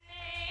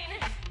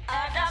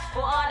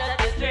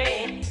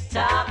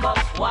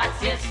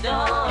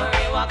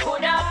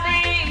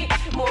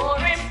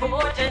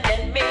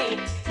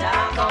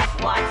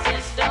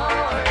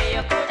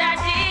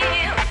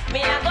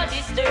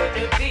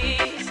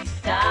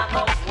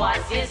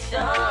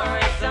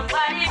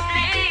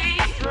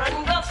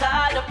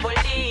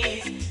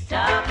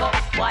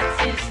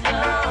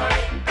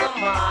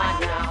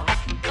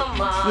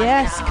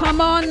Yes,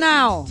 come on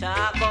now.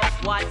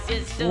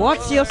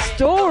 What's your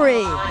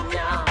story?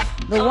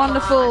 The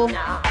wonderful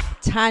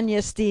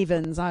Tanya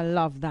Stevens. I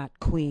love that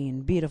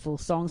queen. Beautiful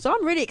song. So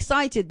I'm really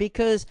excited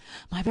because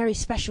my very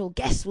special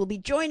guest will be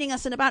joining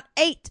us in about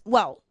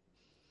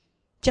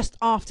just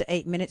after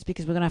 8 minutes,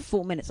 because we're going to have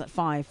 4 minutes at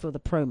 5 for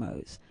the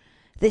promos.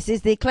 This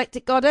is the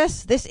Eclectic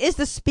Goddess. This is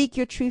the Speak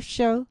Your Truth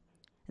show.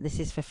 This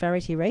is for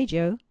Ferrity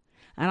Radio.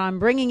 And I'm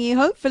bringing you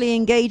hopefully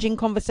engaging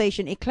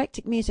conversation,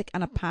 eclectic music,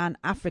 and a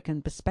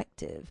Pan-African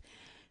perspective.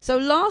 So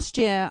last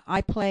year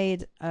I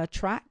played a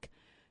track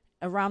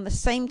around the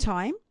same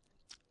time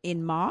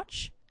in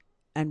March.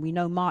 And we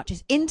know March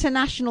is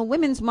International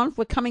Women's Month.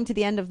 We're coming to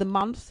the end of the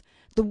month.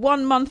 The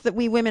 1 month that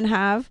we women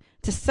have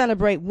to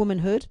celebrate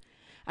womanhood.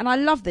 And I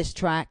love this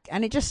track,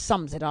 and it just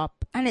sums it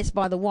up. And it's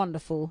by the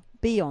wonderful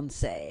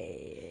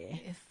Beyonce.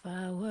 If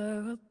I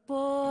were a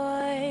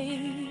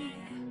boy,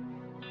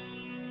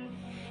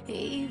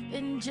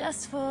 even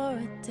just for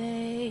a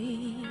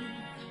day,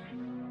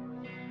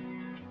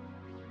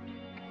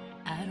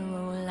 I'd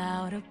roll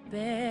out of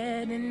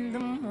bed in the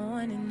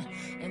morning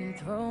and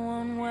throw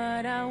on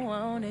what I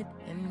wanted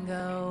and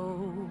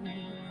go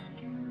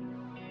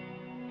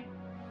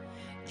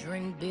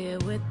drink beer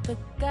with the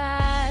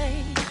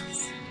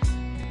guys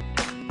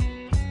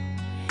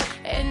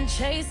and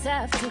chase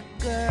after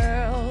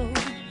girls.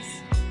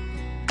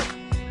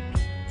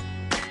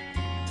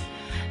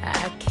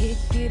 I kick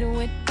it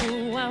with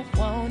who I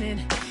wanted,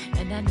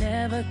 and I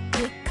never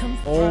get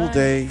confronted. All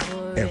day,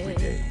 every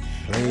day,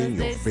 playing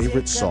your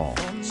favorite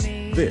songs.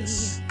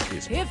 This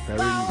is Ferrity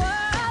Radio.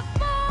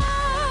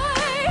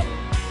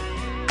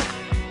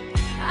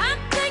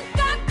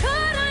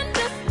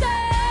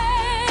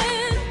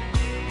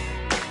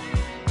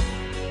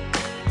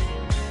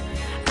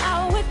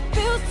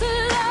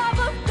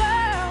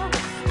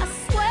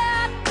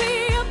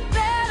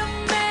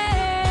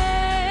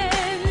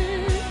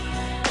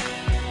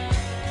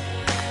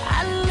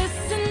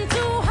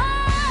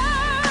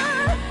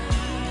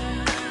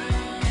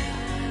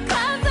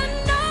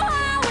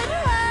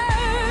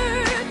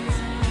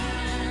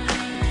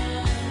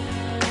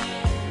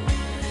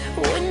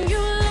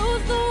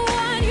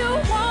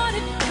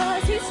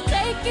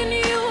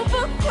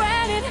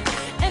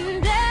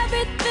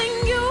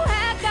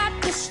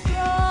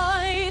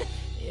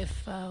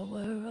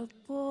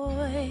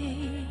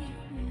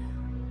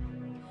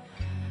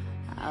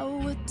 I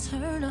would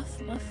turn off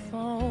my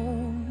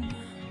phone,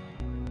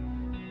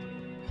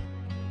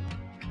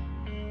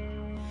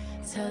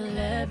 tell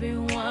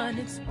everyone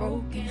it's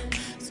broken,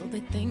 so they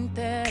think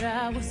that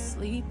I was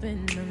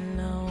sleeping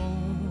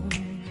alone.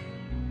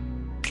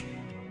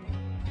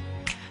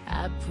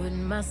 I put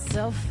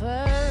myself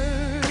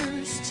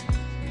first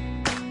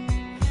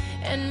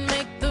and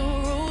make the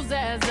rules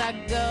as I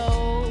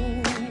go.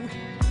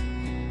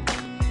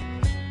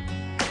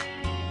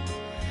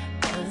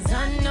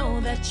 I know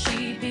that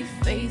she'd be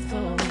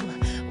faithful,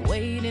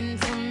 waiting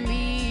for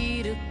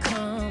me to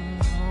come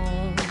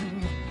home,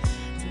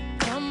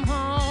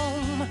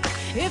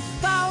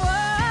 If I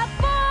were a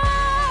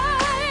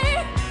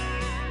boy,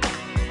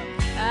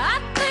 I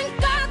think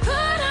I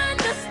could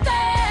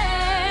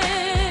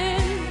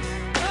understand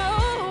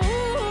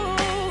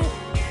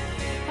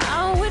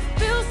how it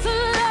feels to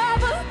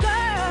love a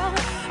girl.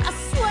 I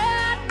swear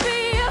I'd be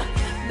a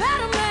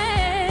better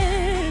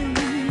man.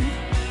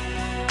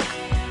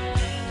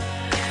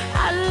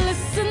 I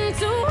listen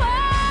to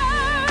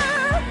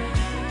her,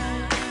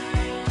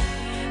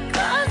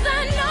 'cause I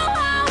know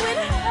how it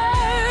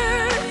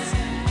hurts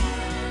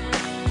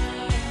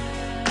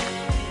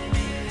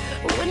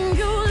when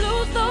you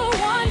lose the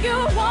one you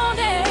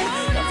wanted.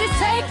 If it's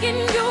taking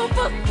you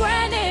for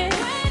granted,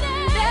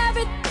 and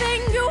everything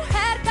you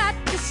had got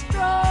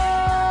destroyed.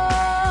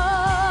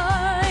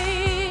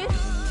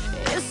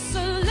 It's a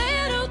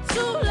little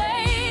too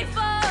late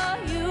for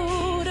you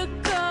to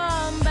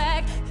come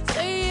back.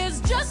 Say it's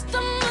just a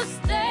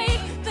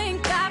mistake.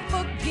 Think I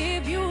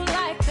forgive you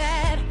like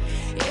that.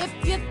 If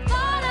you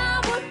thought I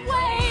would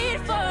wait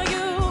for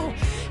you,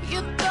 you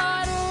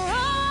thought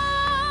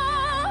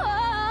wrong.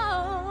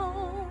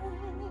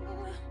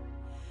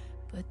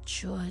 But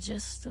you're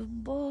just a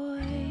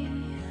boy.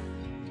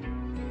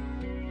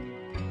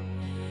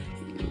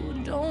 You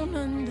don't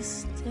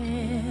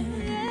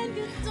understand.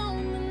 You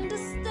don't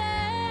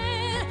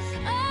understand.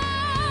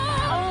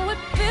 Oh,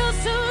 it feels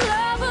to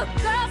love a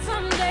girl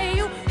someday.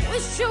 You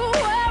wish you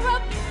were a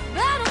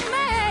better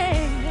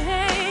man.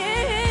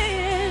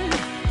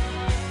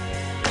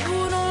 You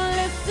don't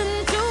listen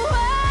to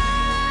her.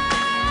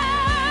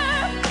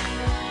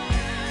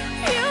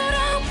 You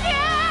don't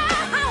care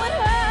how it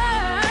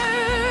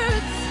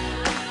hurts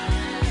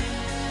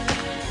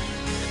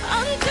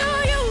until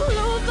you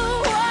lose the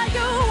one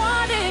you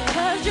wanted,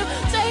 'cause you're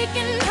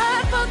taking her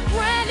for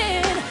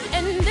granted,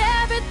 and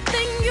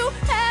everything you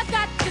had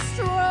got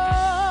destroyed.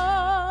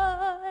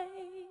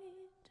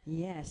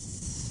 Yes.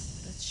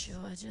 But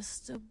you're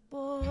just a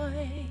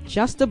boy.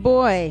 Just a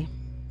boy.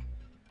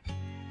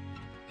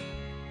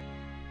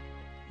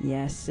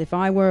 Yes, if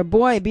I were a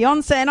boy,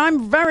 Beyonce, and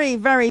I'm very,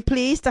 very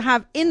pleased to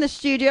have in the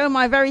studio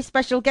my very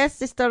special guest,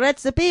 Sister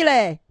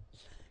Ret'sepile.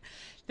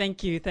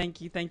 Thank you,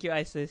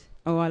 Isis.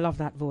 Oh, I love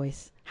that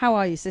voice. How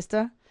are you,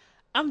 sister?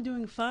 I'm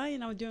doing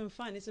fine.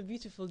 It's a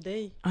beautiful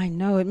day. I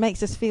know, it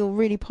makes us feel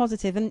really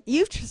positive. And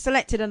you've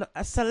selected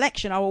a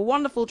selection of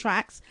wonderful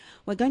tracks.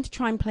 We're going to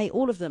try and play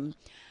all of them.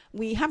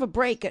 We have a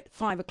break at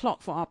 5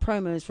 o'clock for our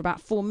promos for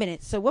about 4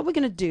 minutes. So what we're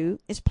going to do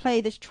is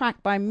play this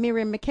track by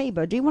Miriam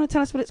Makeba. Do you want to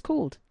tell us what it's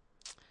called?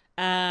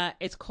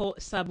 It's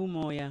called Sabu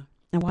Moya.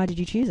 And why did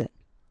you choose it?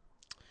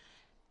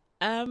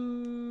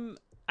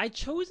 I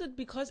chose it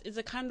because it's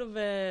a kind of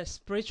a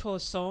spiritual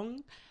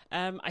song.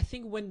 I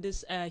think when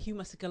this Hugh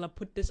Masekela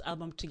put this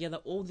album together,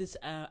 all these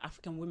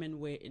African women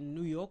were in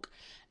New York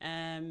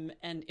and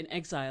in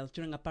exile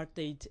during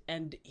apartheid,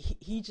 and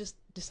he just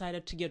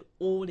decided to get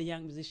all the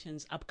young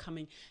musicians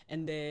upcoming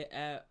and the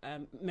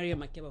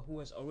Miriam Makeba, who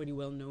was already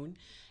well known.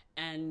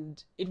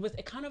 And it was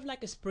a kind of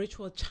like a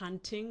spiritual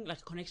chanting, like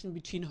a connection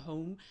between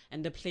home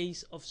and the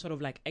place of sort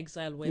of like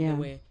exile where they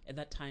were at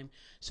that time.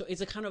 So it's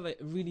a kind of a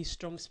really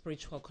strong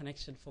spiritual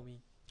connection for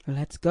me.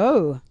 Let's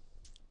go.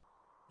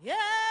 Yeah,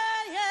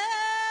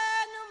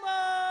 yeah, no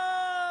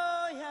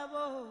more, yeah,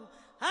 bo.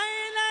 I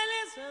like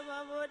this,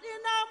 babo,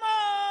 dina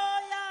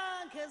moya,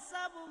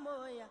 kesabu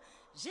moya,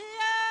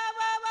 jia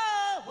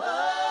babo,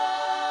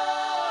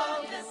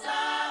 oh,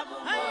 kesabu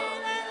moya, I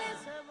like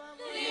this,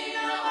 babo,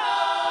 dina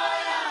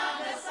moya,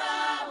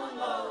 kesabu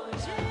moya,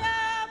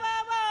 jia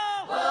babo,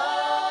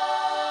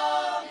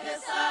 oh,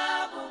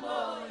 kesabu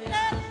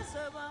moya,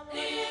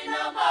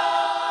 dina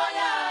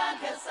moya,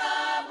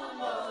 kesabu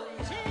moya,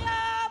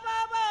 jia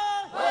babo.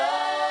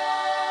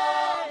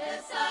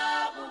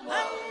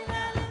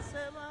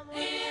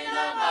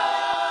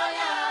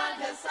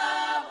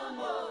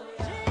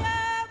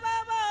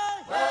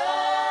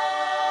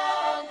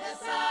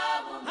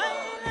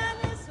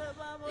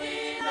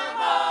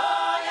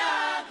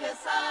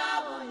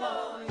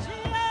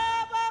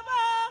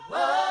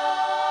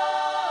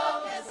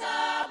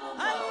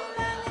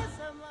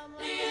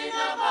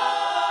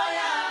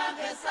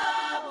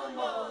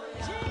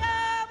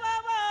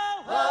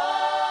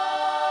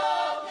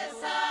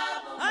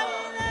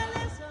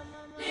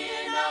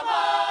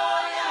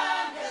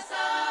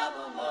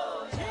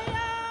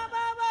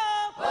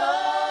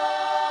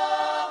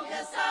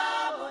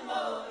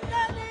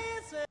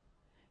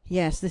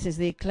 Yes, this is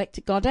the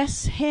Eclectic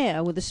Goddess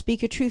here with the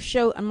Speaker Truth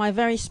Show and my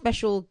very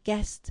special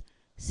guest,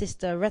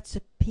 Sister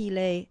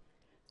Ret'sepile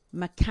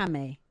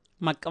Makamane.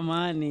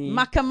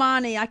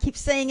 Makamane. I keep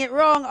saying it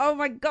wrong. Oh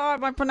my God,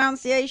 my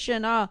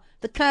pronunciation.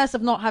 The curse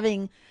of not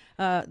having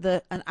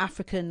an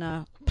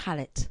African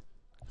palate.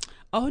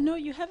 Oh no,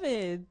 you have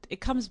it.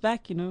 It comes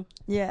back, you know.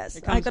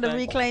 Yes, I got to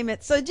reclaim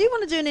it. So, do you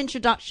want to do an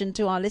introduction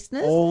to our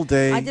listeners? All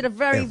day. I did a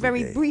very,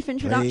 very day. brief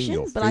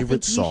introduction, but I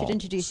think you should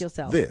introduce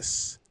yourself.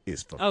 This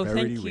is for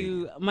thank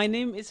you. My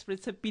name is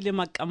Ret'sepile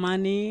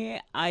Makamane.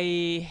 I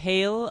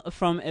hail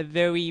from a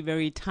very,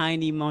 very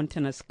tiny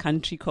mountainous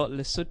country called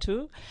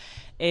Lesotho.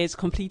 It's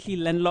completely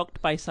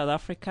landlocked by South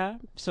Africa.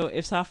 So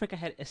if South Africa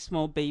had a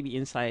small baby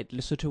inside,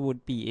 Lesotho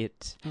would be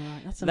it. All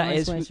right, that's a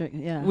nice way to,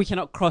 yeah. We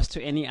cannot cross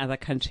to any other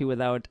country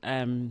without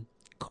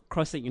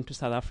crossing into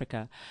South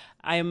Africa.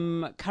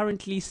 I'm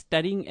currently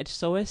studying at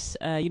SOAS,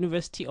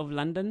 University of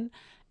London,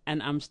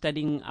 and I'm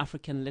studying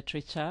African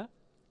literature.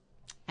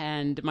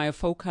 And my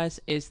focus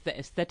is the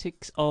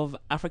aesthetics of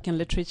African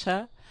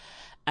literature,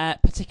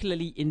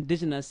 particularly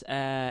indigenous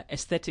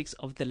aesthetics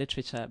of the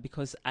literature,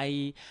 because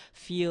I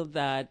feel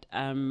that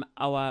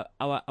our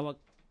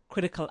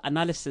critical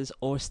analysis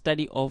or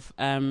study of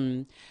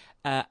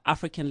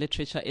African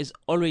literature is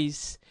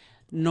always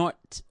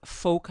not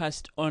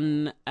focused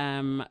on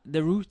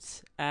the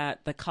roots,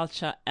 the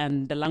culture,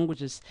 and the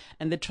languages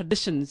and the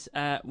traditions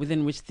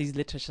within which these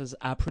literatures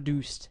are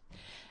produced.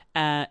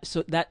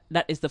 So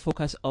that is the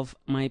focus of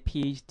my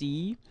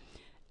PhD.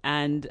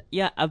 And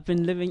yeah, I've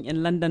been living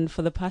in London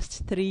for the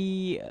past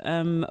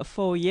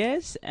 4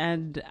 years,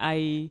 and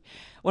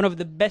one of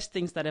the best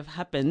things that have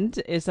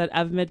happened is that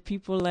I've met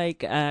people like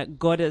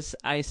Goddess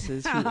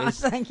Isis,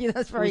 thank you,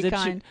 that's very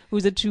kind.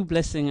 Who's a true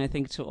blessing, I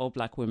think, to all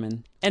Black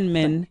women and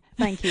men.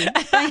 Thank you,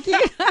 thank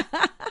you.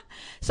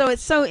 So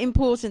it's so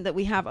important that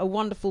we have a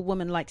wonderful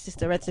woman like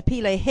Sister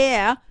Ret'sepile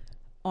here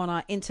on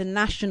our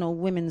International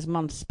Women's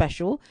Month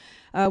special.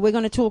 We're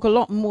going to talk a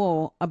lot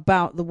more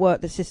about the work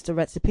that Sister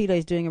Ret'sepile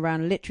is doing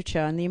around literature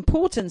and the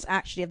importance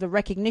actually of the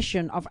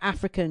recognition of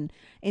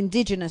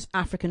indigenous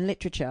African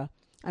literature,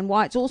 and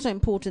why it's also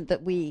important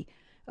that we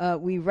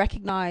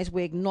recognize,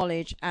 we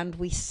acknowledge, and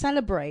we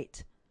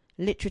celebrate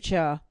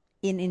literature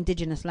in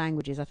indigenous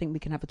languages. I think we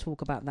can have a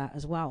talk about that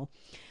as well.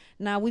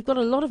 Now, we've got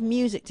a lot of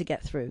music to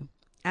get through,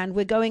 and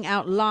we're going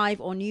out live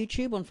on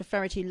YouTube on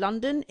Feferity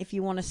London. If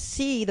you want to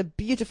see the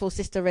beautiful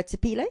Sister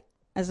Ret'sepile,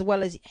 as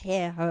well as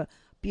hear her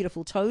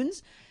beautiful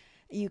tones,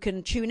 you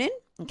can tune in.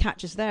 and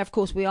catch us there. Of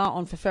course, we are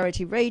on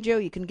Ferferity Radio.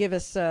 You can give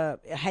us a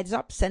heads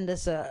up, send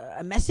us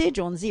a message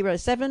on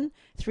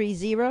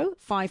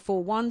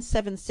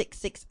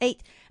 0730-541-7668.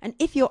 And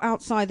if you're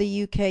outside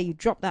the UK, you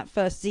drop that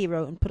first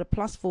 0 and put a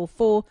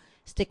 +44,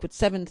 stick with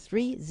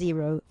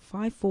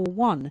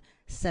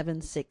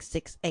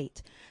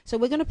 730-541-7668. So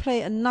we're going to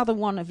play another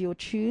one of your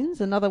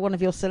tunes, another one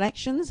of your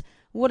selections.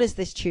 What is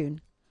this tune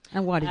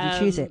and why did you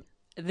choose it?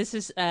 This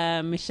is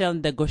Michel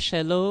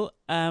Ndegoshello.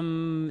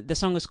 The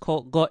song is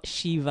called God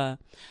Shiva.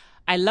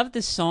 I love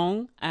this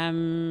song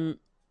in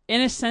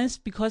a sense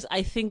because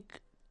I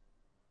think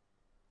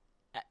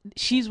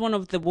she's one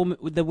of the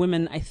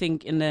women I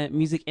think in the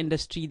music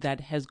industry that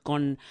has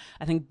gone,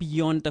 I think,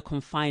 beyond the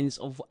confines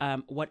of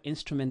what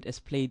instrument is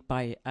played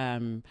by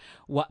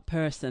what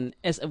person.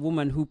 As a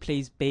woman who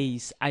plays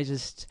bass,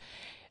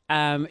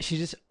 she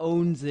just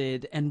owns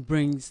it and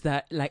brings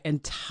that like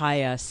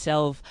entire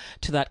self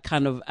to that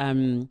kind of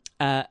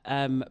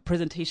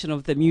presentation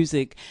of the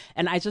music.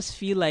 And I just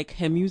feel like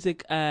her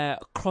music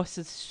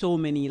crosses so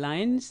many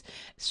lines,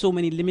 so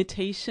many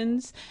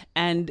limitations.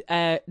 And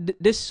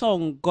this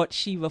song, God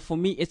Shiva, for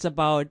me, it's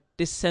about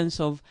this sense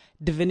of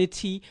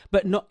divinity,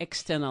 but not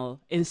external,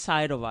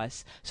 inside of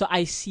us. So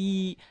I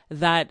see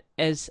that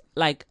as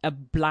like a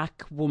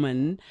black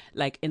woman,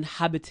 like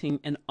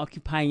inhabiting and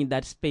occupying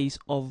that space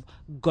of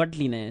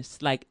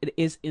godliness, like it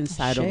is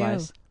inside of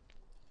us.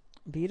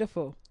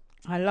 Beautiful.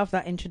 I love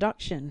that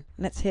introduction.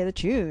 Let's hear the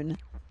tune.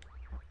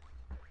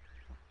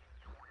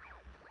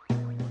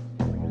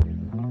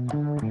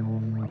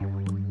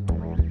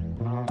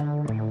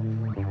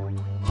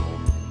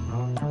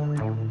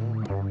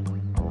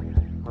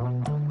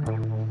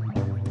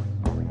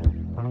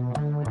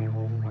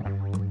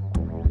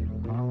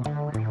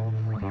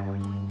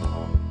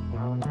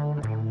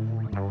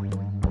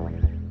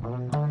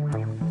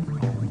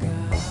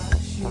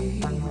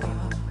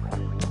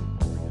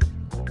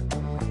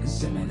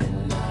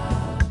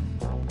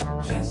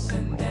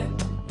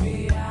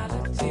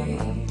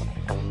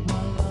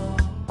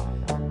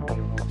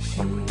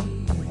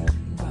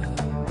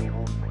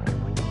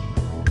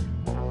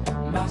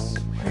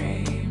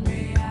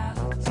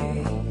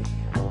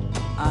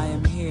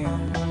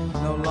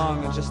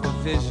 Just a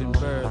vision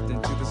birthed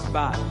into this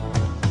body.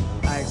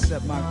 I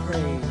accept my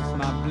praise,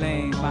 my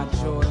blame, my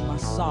joy, my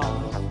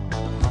sorrow.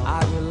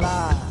 I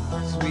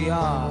realize we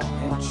are,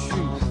 in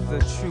truth, the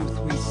truth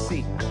we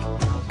seek.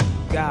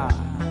 God,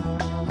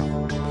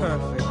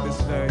 perfect this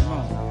very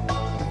moment.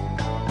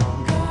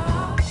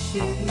 God,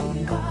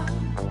 Shiva,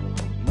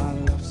 my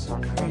love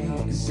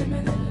supreme,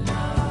 imminent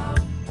love,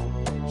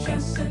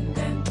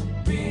 transcendent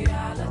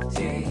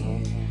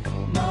reality.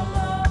 My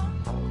love,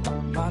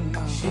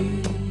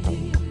 Shiva.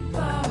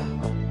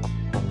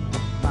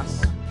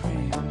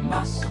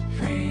 My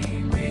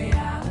supreme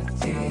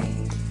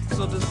reality.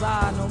 So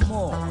desire no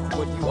more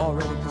what you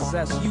already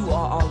possess. You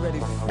are already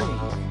free.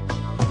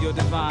 Your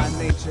divine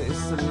nature is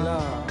to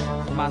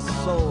love. My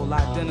soul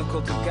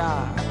identical to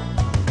God.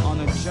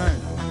 On a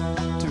journey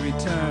to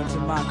return to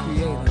my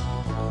Creator.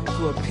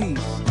 To a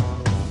peace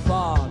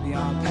far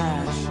beyond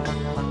passion.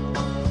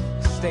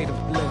 State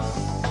of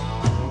bliss.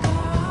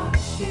 God,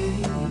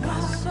 my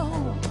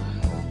soul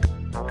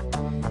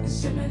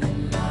is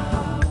imminent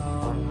love.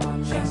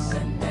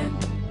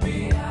 Transcendent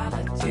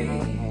reality.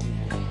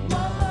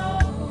 My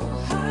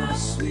love, how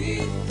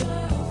sweet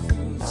the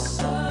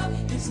fruits of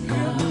His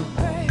love.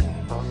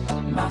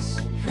 My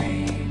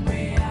supreme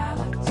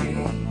reality.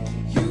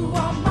 You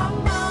are my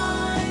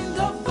mind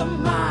of the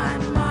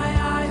mind, my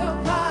eye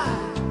of eye.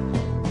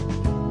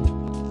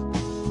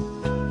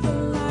 The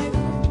life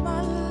of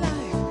my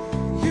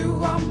life. You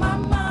are my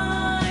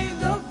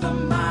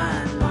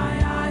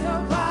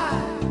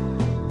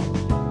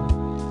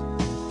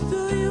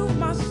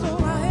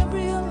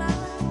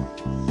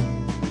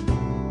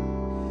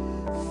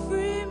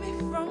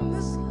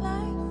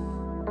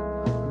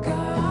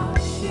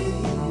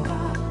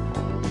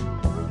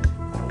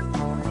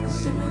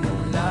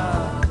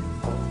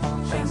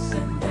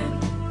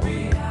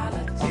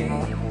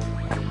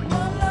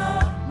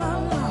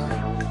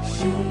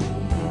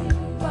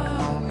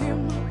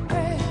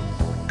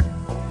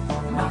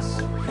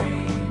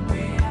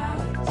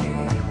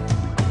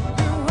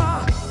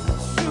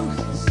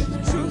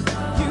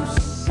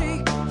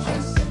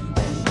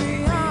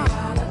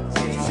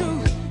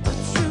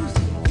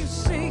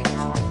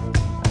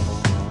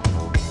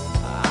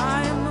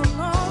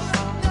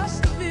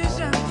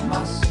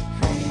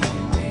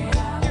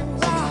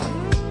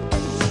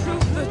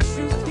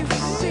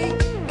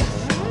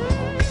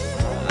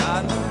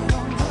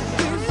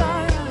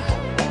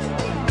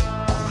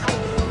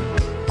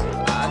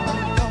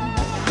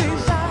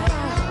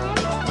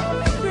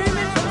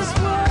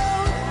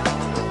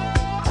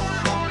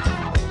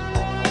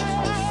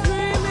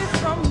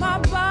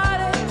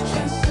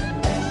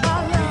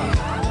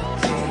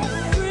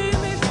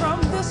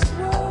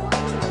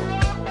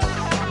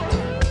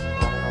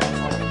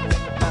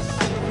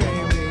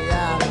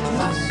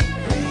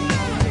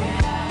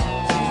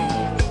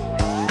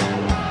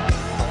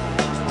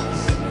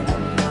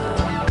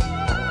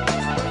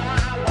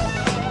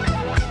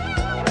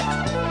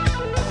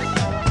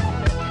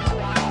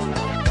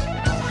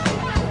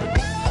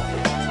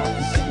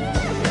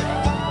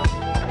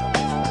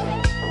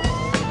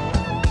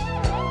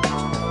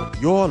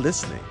You're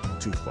listening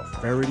to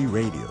Prosperity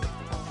Radio.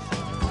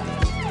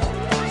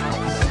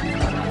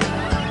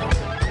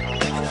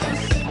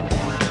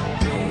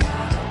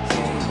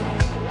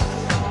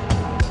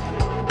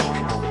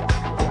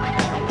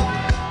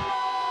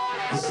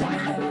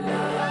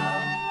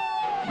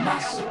 My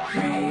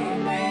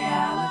supreme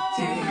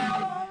reality.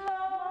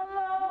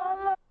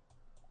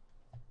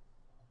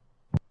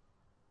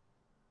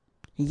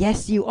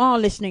 Yes, you are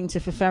listening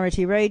to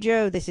Prosperity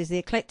Radio. This is the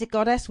Eclectic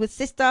Goddess with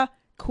Sister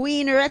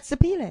Queen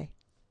Ret'sepile.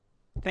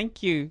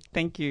 Thank you.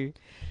 Thank you.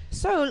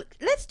 So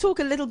let's talk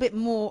a little bit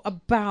more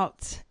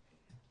about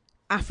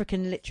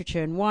African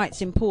literature and why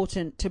it's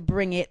important to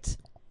bring it,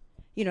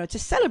 to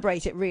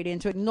celebrate it really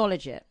and to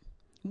acknowledge it.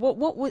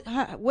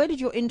 Where did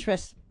your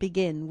interest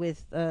begin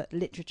with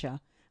literature,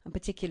 and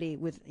particularly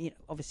with,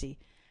 obviously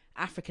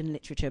African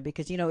literature?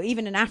 Because,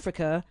 even in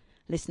Africa,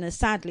 listeners,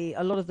 sadly,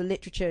 a lot of the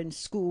literature in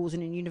schools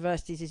and in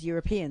universities is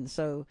European.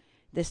 So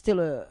there's still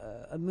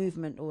a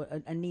movement or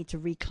a need to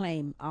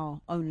reclaim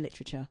our own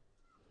literature.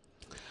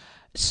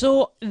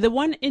 So the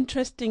one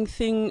interesting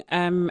thing,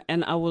 and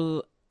I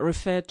will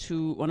refer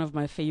to one of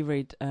my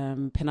favorite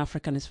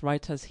Pan-Africanist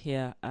writers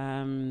here,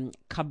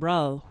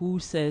 Cabral, who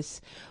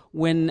says,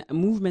 when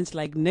movements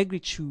like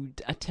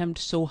negritude attempt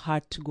so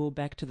hard to go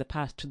back to the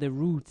past, to the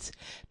roots,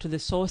 to the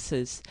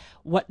sources,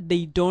 what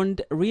they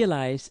don't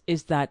realize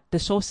is that the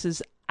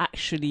sources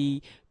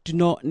actually do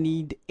not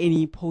need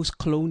any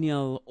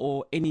post-colonial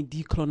or any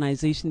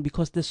decolonization,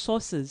 because the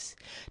sources,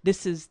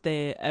 this is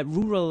the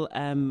rural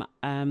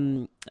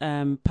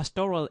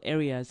pastoral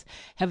areas,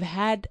 have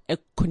had a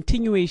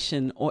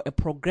continuation or a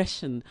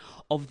progression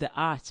of the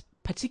arts,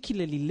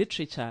 particularly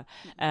literature,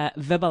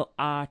 verbal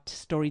art,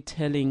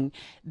 storytelling,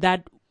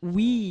 that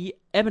we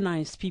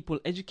urbanized people,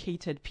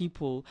 educated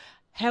people,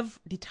 have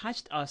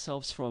detached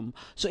ourselves from.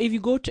 So if you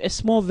go to a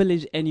small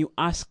village and you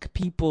ask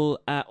people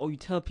or you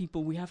tell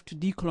people we have to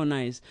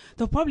decolonize,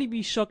 they'll probably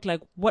be shocked,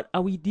 like, what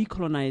are we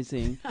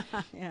decolonizing?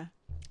 Yeah.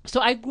 So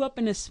I grew up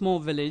in a small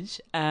village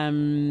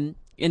in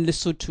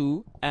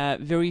Lesotho,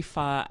 very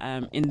far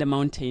in the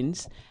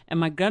mountains, and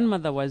my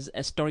grandmother was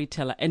a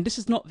storyteller. And this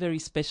is not very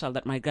special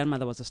that my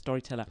grandmother was a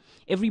storyteller.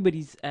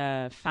 Everybody's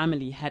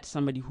family had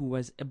somebody who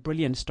was a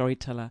brilliant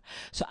storyteller.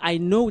 So I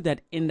know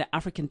that in the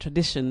African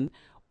tradition,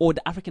 or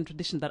the African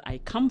tradition that I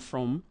come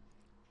from,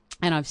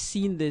 and I've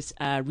seen this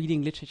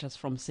reading literatures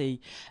from, say,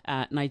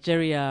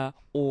 Nigeria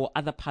or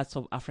other parts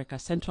of Africa,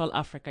 Central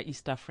Africa,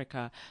 East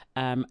Africa,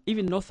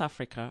 even North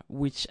Africa,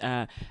 which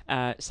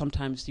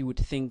sometimes you would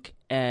think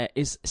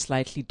is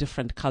slightly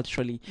different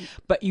culturally.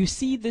 But you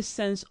see this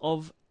sense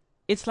of,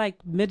 it's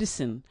like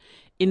medicine.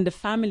 In the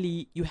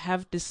family, you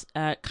have this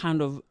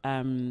kind of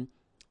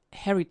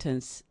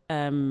inheritance,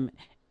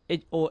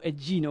 or a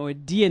gene or a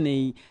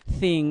DNA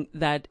thing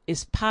that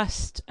is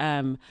passed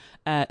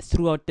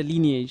throughout the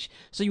lineage.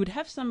 So you would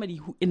have somebody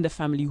who in the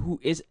family who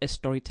is a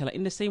storyteller,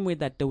 in the same way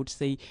that they would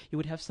say you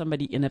would have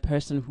somebody in a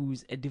person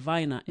who's a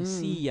diviner, a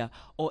seer,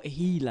 or a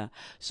healer.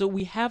 So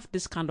we have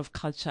this kind of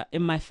culture.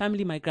 In my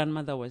family, my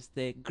grandmother was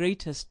the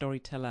greatest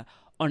storyteller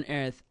on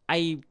earth.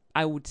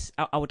 I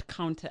would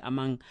count it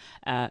among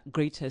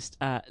greatest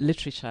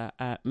literature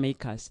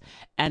makers.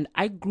 And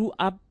I grew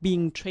up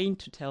being trained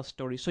to tell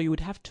stories. So you would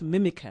have to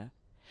mimic her.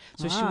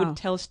 So she would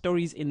tell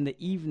stories in the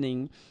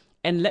evening.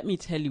 And let me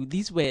tell you,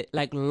 these were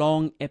like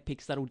long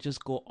epics that would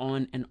just go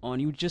on and on.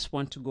 You just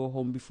want to go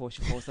home before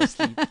she falls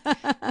asleep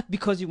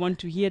because you want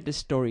to hear the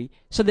story.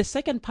 So the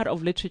second part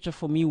of literature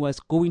for me was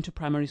going to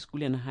primary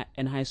school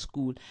and high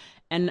school.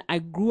 And I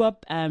grew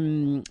up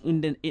in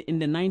the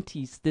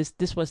 90s.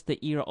 This was the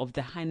era of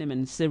the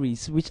Heinemann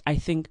series, which I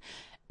think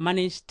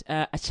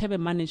Achebe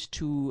managed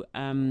to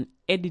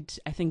edit,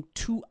 I think,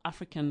 2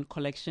 African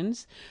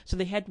collections. So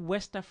they had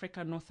West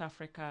Africa, North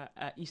Africa,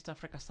 East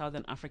Africa,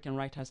 Southern African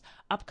writers,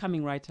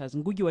 upcoming writers.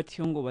 Ngugi wa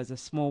Thiong'o was a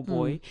small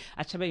boy.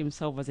 Achebe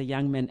himself was a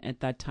young man at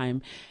that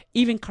time.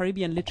 Even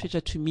Caribbean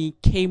literature to me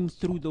came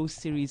through those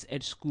series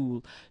at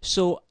school.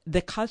 So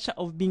the culture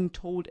of being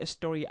told a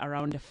story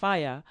around a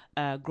fire,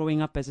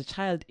 growing up as a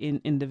child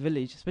in the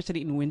village,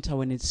 especially in winter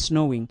when it's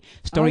snowing,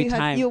 story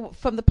time. You're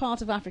from the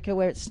part of Africa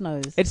where it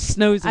snows. It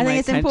snows in my country.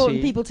 I think it's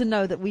important people to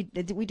know that we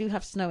do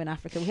have snow in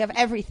Africa. We have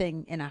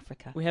everything in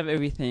Africa. We have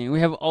everything. We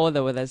have all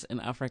the weathers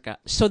in Africa.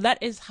 So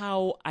that is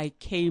how I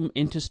came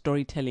into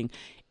storytelling.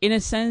 In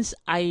a sense,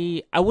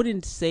 I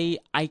wouldn't say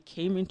I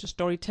came into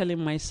storytelling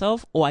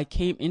myself or I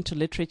came into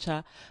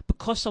literature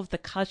because of the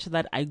culture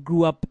that I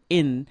grew up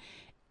in.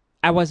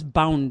 I was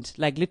bound,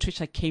 like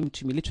literature came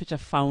to me, literature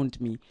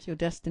found me. It's your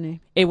destiny.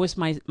 It was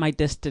my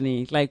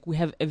destiny. Like we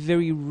have a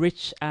very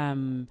rich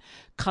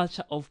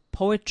culture of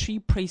poetry,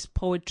 praise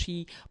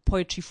poetry,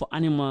 poetry for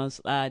animals,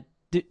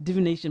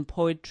 divination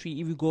poetry.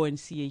 If you go and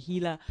see a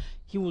healer,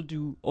 he will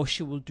do or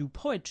she will do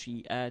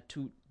poetry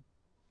to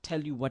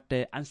tell you what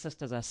the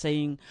ancestors are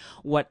saying,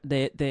 what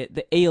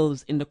the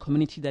ails in the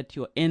community that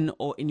you're in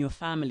or in your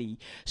family.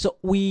 So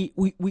we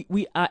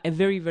are a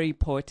very, very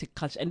poetic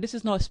culture. And this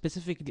is not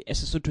specifically a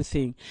Sesotho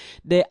thing.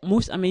 The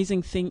most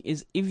amazing thing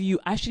is if you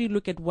actually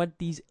look at what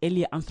these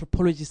earlier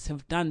anthropologists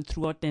have done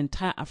throughout the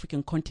entire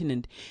African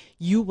continent,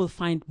 you will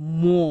find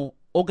more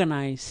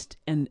organized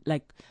and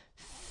like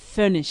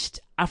furnished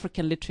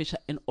African literature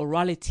in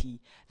orality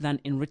than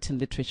in written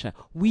literature.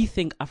 We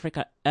think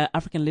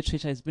African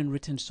literature has been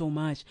written so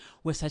much.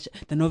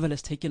 The novel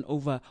has taken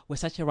over. We're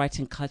such a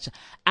writing culture.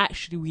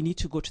 Actually, we need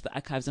to go to the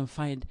archives and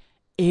find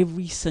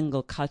every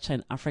single culture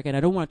in Africa. And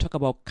I don't want to talk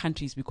about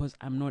countries because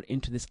I'm not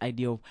into this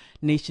idea of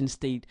nation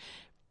state.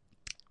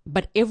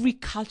 But every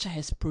culture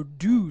has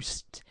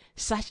produced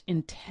such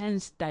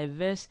intense,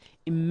 diverse,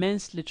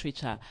 immense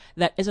literature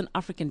that as an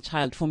African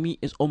child, for me,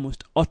 is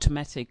almost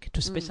automatic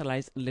to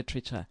specialize in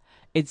literature.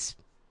 It's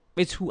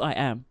who I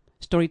am.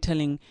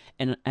 Storytelling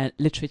and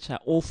literature,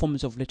 all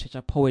forms of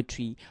literature,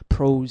 poetry,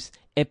 prose,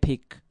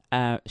 epic,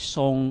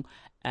 song,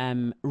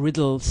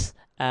 riddles,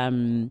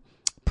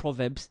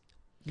 proverbs.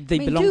 They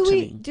belong to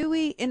me. Do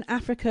we in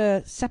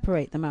Africa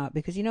separate them out?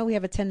 Because, you know, we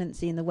have a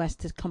tendency in the West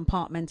to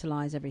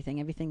compartmentalize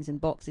everything. Everything's in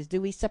boxes. Do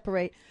we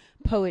separate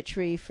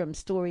poetry from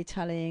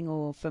storytelling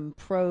or from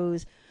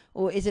prose?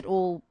 Or is it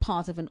all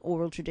part of an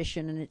oral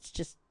tradition and it's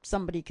just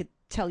somebody could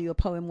tell you a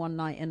poem one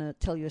night and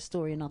tell you a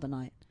story another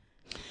night?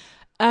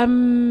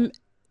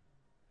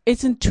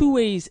 It's in two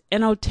ways.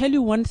 And I'll tell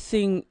you one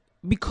thing,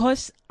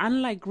 because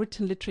unlike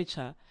written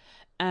literature,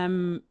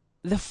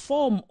 the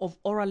form of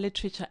oral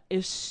literature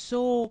is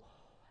so...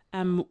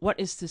 what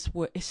is this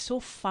word? It's so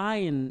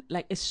fine,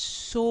 like it's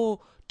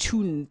so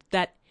tuned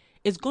that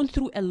it's gone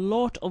through a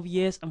lot of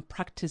years and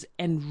practice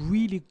and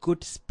really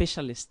good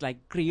specialists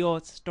like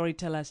griots,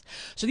 storytellers.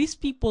 So these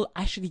people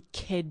actually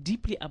care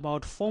deeply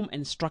about form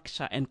and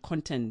structure and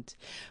content.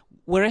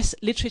 Whereas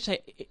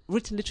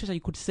written literature, you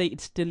could say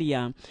it's still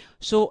young.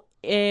 So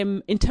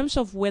in terms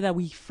of whether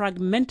we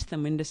fragment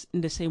them in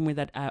the same way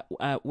that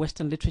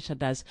Western literature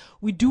does,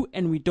 we do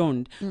and we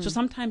don't. So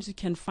sometimes you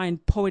can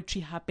find poetry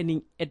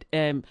happening at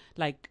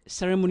like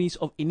ceremonies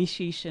of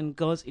initiation,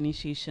 girls'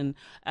 initiation,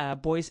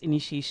 boys'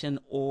 initiation,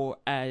 or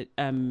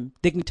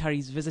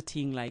dignitaries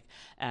visiting like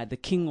the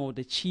king or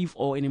the chief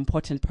or an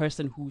important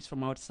person who's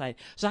from outside.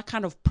 So that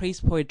kind of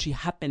praise poetry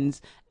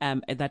happens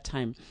at that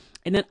time.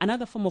 And then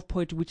another form of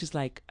poetry, which is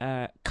like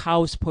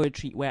cows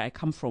poetry, where I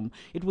come from,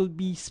 it will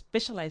be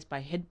specialized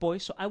by head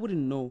boys. So I wouldn't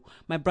know.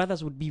 My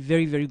brothers would be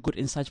very, very good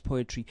in such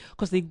poetry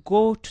because they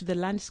go to the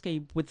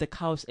landscape with the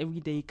cows every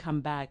day, come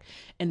back,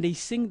 and they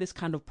sing this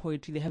kind of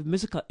poetry. They have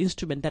musical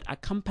instruments that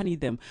accompany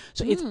them.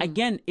 So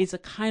it's a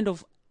kind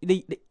of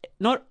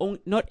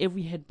not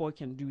every head boy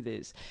can do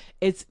this.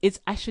 It's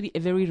actually a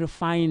very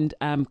refined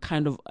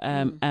kind of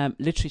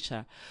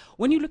literature.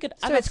 When you look at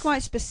it's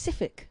quite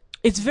specific.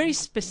 It's very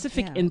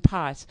specific in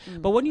part,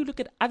 but when you look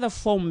at other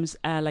forms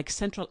like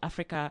Central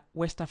Africa,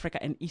 West Africa,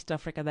 and East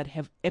Africa that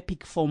have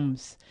epic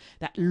forms,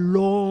 that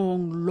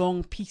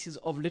long pieces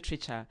of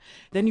literature,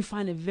 then you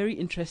find a very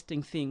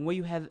interesting thing where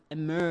you have a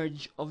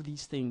merge of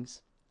these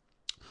things,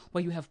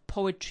 where you have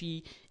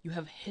poetry, you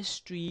have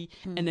history,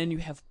 and then you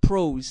have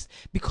prose.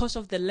 Because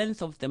of the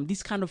length of them,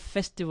 these kind of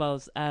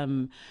festivals,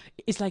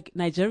 it's like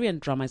Nigerian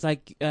drama, it's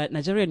like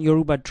Nigerian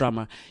Yoruba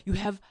drama. You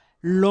have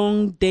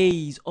long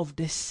days of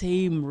the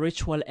same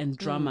ritual and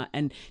drama,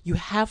 and you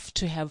have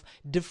to have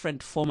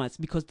different formats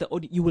because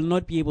you will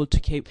not be able to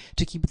keep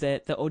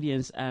the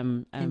audience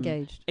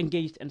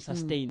engaged and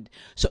sustained.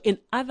 So in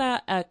other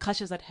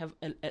cultures that have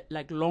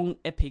like long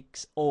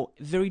epics or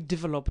very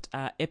developed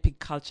epic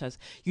cultures,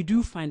 you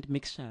do find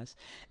mixtures.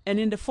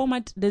 And in the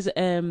format, there's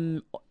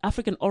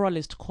African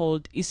oralist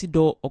called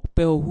Isidore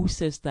Okpeo who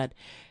says that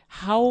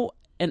how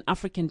an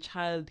African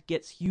child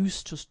gets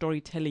used to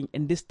storytelling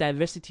and this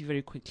diversity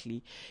very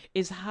quickly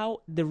is how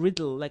the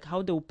riddle, like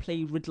how they'll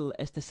play riddle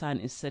as the sun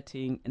is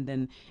setting, and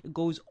then it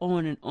goes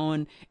on,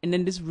 and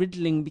then this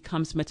riddling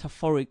becomes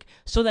metaphoric,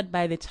 so that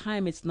by the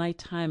time it's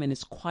nighttime and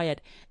it's quiet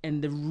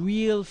and the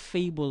real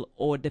fable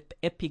or the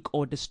epic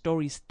or the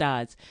story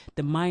starts,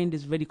 the mind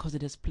is ready because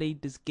it has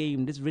played this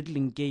game, this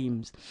riddling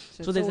games.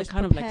 So there's a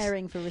kind of like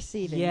preparing for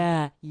receiving.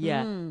 Yeah.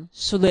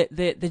 So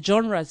the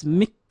genres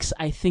mix,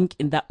 I think,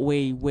 in that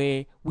way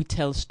where we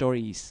tell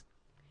stories.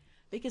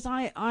 Because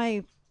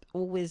I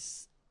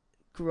always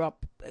grew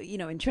up,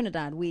 in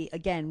Trinidad. We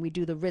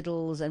do the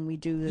riddles and we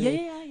do the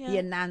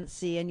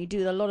Anansi, and you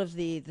do a lot of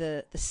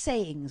the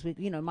sayings.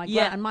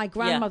 My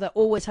grandmother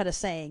always had a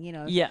saying.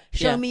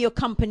 Show me your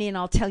company and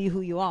I'll tell you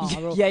who you are.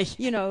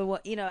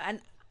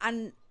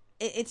 And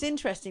it's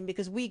interesting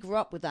because we grew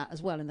up with that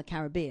as well in the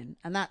Caribbean,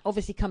 and that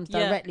obviously comes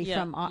directly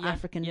from our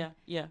African,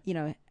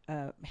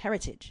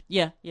 heritage.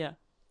 Yeah.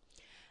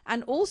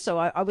 And also,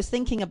 I was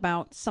thinking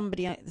about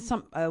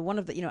one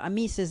of the,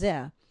 Ami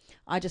Césaire.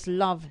 I just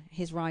love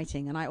his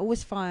writing, and I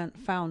always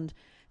found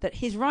that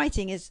his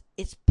writing it's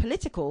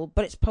political,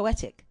 but it's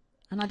poetic.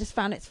 And I just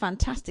found it's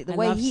fantastic the I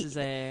way love he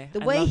Césaire.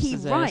 the I way love he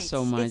Césaire writes.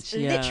 so much. It's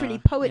Yeah, literally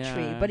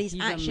poetry, yeah. but he's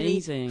actually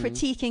amazing.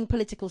 critiquing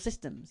political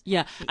systems.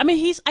 Yeah, I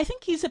mean, I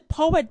think he's a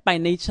poet by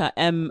nature.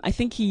 I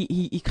think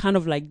he kind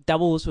of like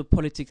doubles with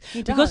politics.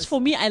 He Because does.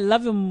 for me, I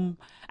love him.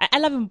 I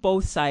love him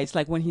both sides.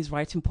 Like when he's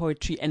writing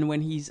poetry and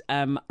when he's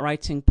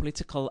writing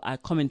political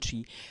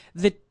commentary.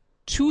 The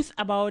truth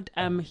about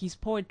his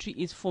poetry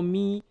is, for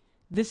me,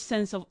 this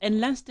sense of, and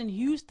Langston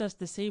Hughes does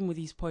the same with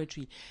his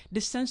poetry,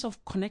 this sense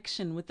of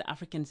connection with the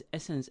African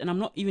essence. And I'm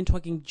not even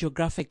talking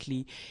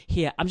geographically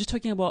here. I'm just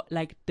talking about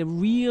like the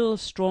real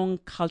strong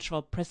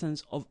cultural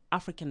presence of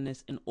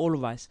Africanness in all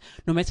of us,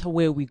 no matter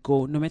where we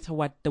go, no matter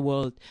what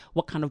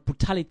kind of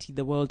brutality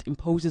the world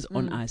imposes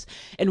on us.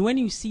 And when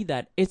you see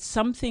that, it's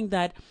something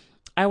that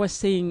I was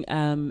saying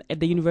at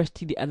the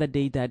university the other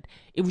day, that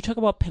if we talk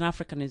about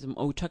Pan-Africanism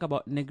or we talk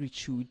about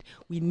negritude,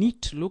 we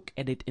need to look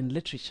at it in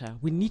literature.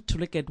 We need to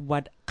look at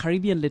what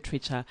Caribbean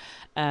literature,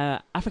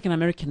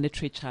 African-American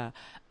literature,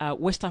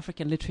 West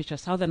African literature,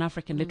 Southern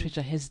African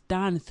literature has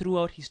done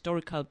throughout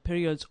historical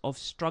periods of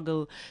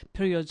struggle,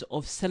 periods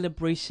of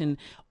celebration.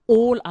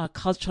 All our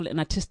cultural and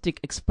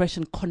artistic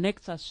expression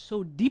connects us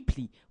so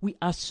deeply. We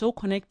are so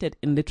connected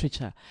in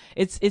literature.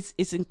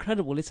 It's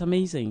incredible. It's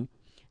amazing.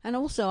 And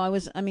also, I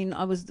was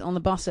on the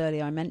bus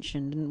earlier, I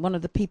mentioned, and one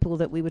of the people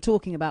that we were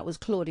talking about was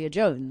Claudia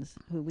Jones,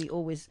 who we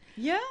always...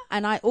 Yeah.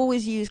 And I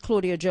always use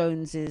Claudia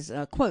Jones's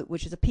quote,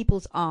 which is, "A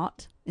people's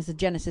art is the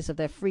genesis of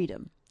their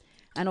freedom."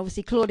 And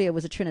obviously, Claudia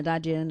was a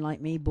Trinidadian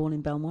like me, born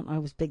in Belmont. I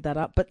always big that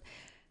up. But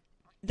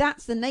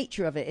that's the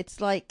nature of it.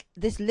 It's like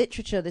this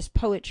literature, this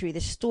poetry,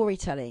 this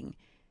storytelling,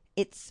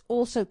 it's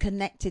also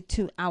connected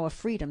to our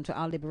freedom, to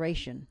our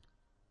liberation.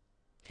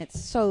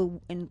 It's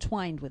so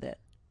entwined with it.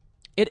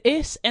 It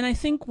is, and I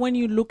think when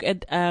you look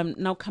at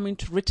now coming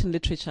to written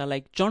literature,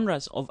 like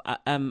genres of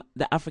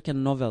the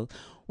African novel,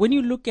 when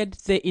you look at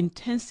the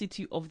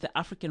intensity of the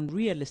African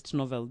realist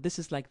novel, this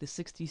is like the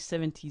 60s,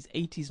 70s,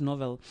 80s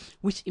novel,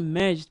 which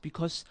emerged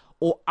because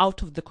or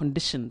out of the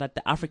condition that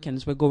the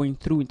Africans were going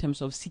through in terms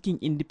of seeking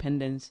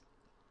independence,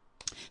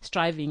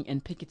 striving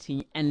and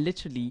picketing and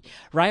literally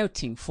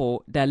rioting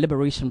for their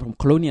liberation from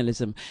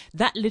colonialism.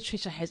 That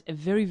literature has a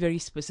very, very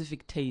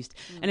specific taste.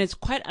 And it's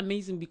quite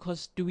amazing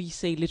because do we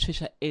say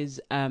literature is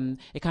a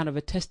kind of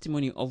a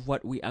testimony of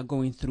what we are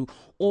going through,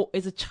 or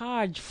is a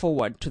charge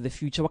forward to the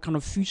future, what kind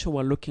of future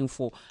we're looking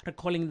for,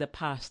 recalling the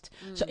past.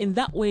 So in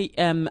that way,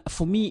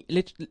 for me,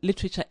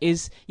 literature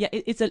is,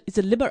 it's a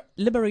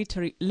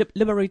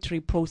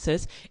liberatory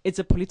process. It's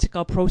a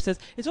political process.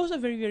 It's also a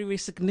very, very, very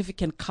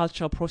significant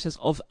cultural process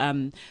of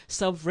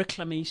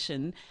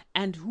self-reclamation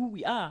and who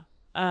we are,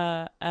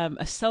 a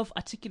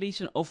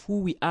self-articulation of who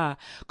we are.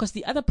 Because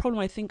the other problem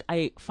I think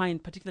I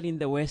find, particularly in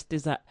the West,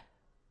 is that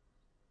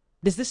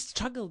there's this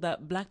struggle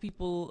that Black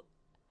people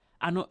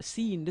are not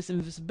seen, this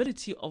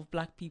invisibility of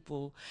Black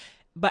people.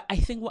 But I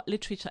think what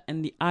literature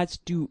and the arts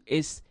do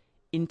is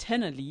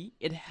internally,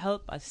 it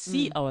helps us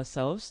see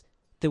ourselves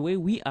the way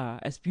we are,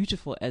 as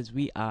beautiful as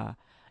we are,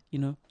 you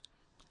know.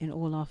 In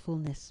all our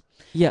fullness.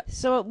 Yeah.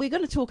 So we're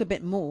going to talk a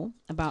bit more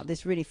about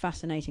this really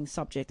fascinating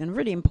subject and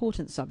really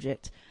important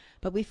subject.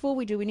 But before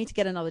we do, we need to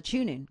get another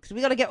tune in because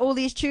we got to get all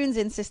these tunes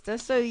in, sister.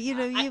 So, you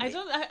know, I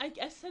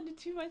sounded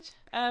too much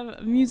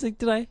music,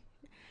 did I?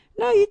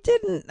 No, you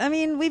didn't. I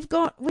mean, we've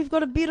got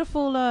a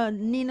beautiful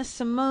Nina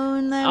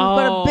Simone there. We've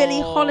got a Billie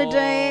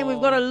Holiday.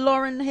 We've got a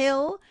Lauryn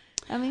Hill.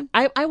 I mean,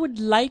 I would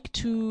like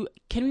to.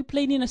 Can we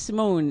play Nina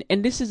Simone?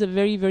 And this is a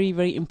very, very,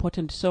 very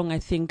important song, I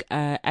think,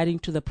 adding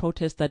to the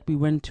protest that we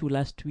went to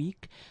last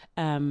week,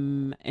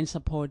 in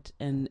support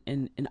and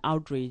in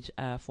outrage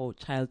for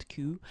Child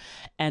Q.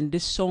 And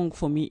this song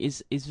for me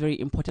is very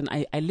important.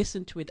 I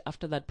listened to it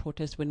after that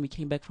protest when we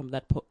came back from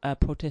that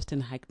protest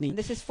in Hackney.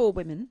 This is for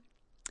women.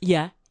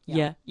 Yeah.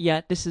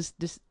 This is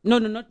no,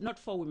 not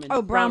for women.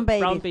 Oh, brown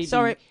baby.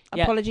 Sorry,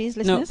 apologies,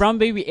 listeners. No, brown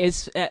baby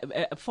is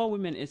for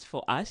women is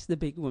for us, the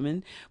big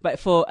women. But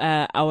for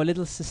our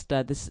little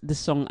sister, this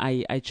song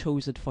I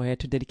chose it for her,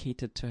 to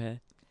dedicate it to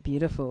her.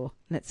 Beautiful.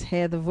 Let's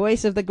hear the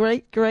voice of the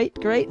great, great,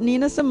 great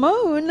Nina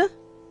Simone.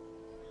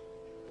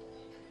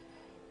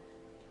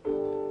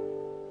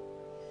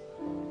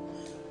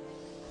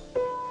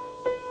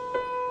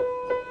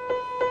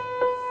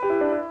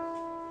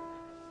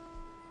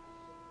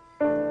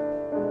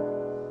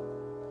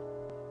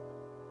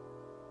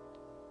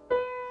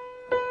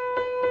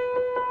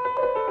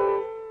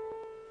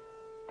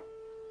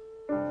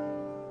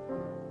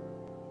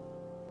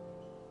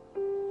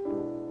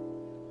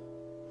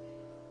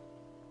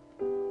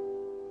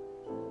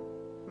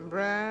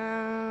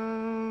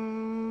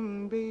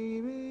 Brown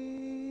baby,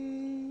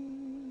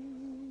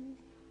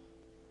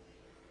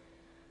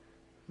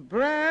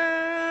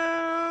 brown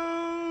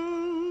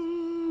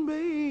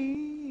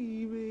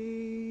baby,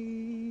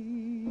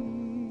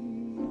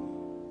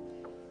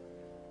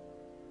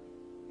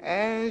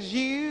 as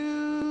you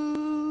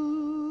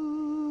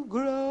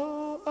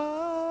grow up,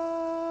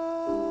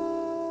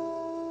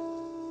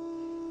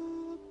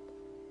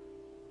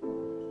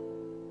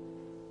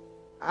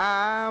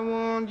 I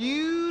want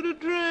you to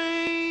dream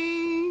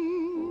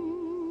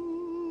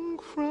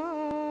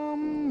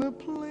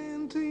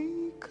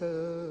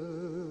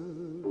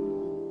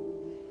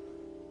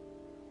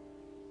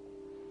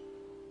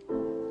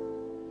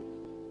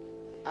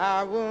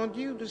I want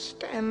you to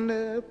stand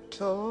up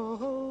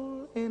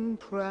tall and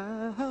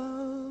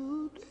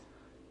proud.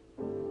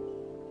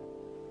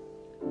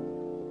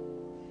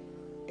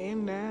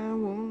 And I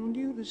want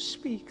you to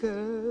speak up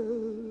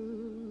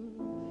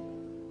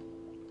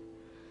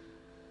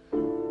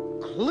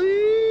clear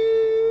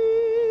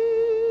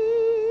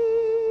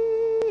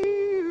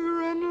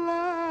and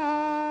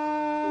loud,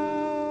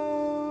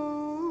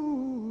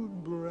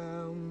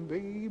 brown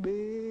baby.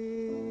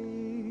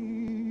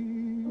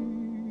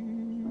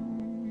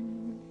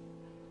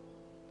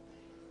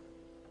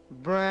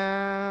 Brown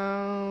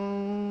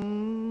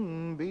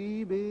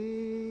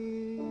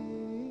baby.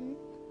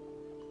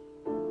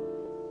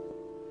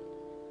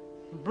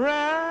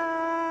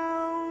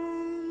 Brown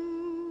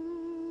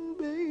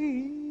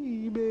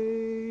baby.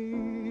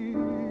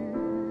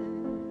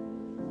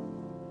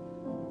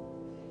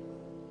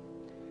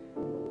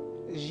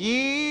 As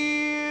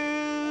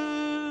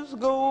years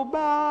go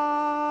by,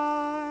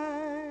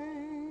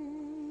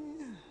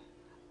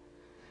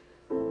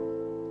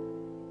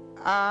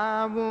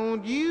 I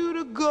want you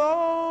to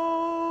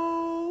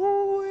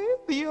go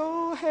with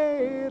your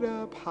head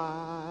up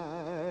high.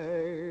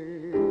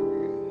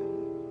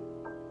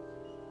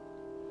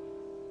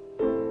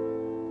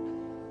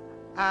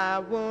 I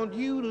want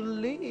you to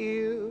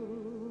live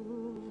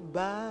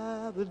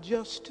by the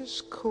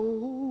justice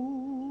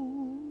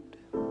code.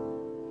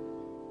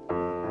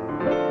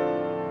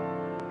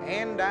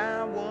 And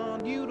I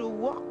want you to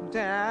walk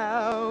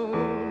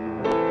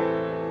down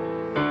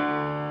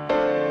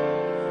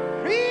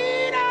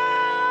freedom's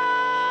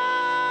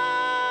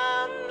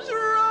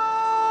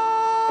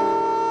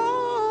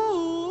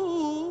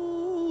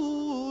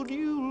road,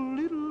 you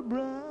little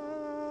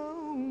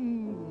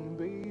brown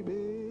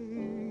baby.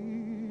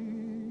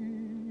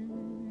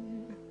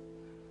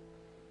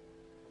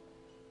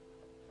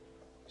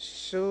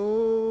 So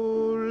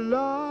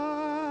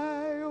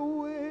lie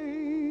away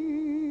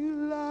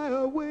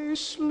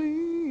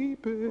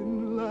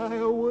sleeping, lie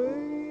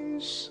away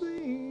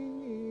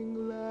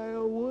singing, lie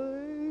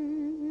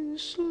away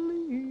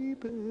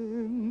sleeping.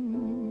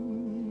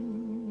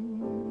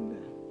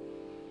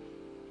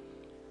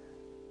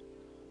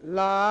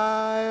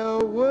 Lie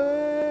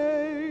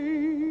away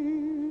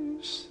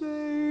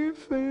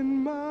safe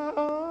in my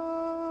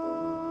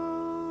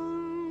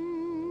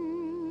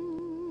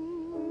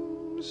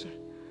arms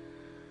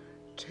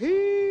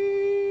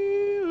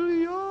till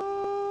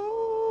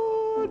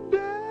your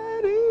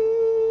daddy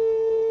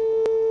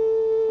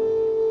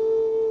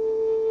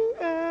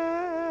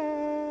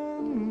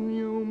and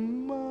your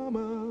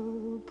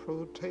mama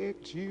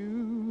protect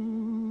you.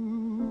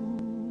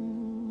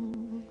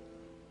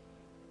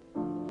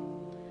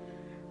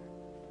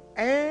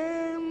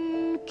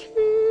 And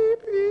keep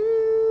you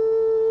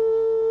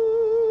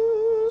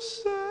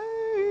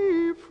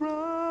safe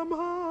from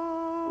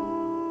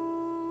harm,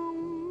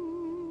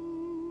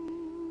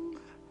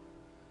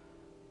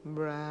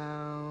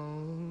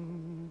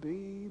 brown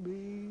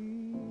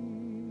baby.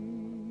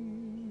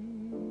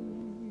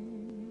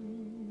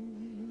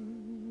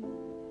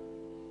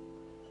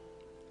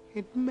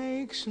 It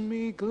makes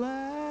me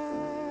glad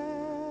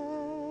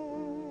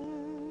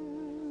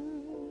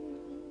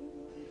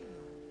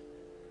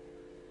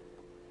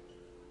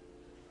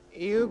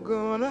you're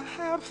gonna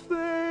have things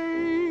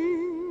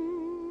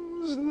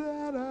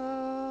that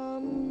I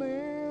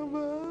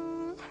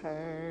never had.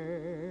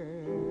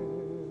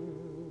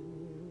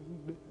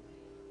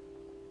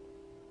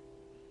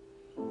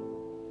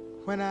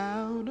 When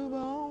out of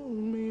all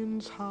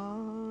men's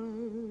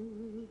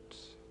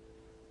hearts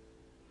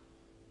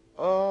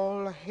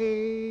all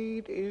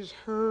hate is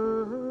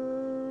hurled,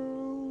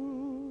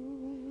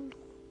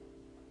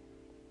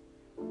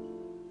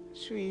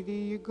 sweetie,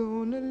 you're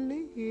gonna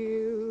live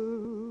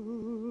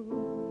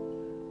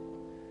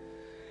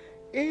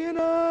in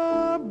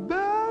a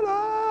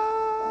better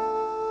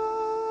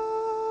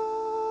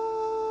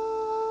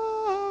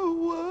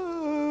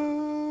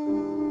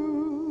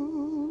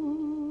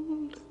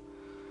world,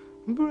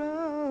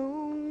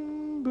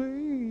 brown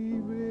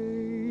baby,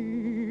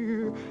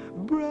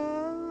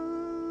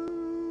 brown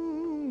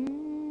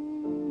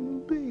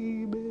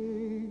baby.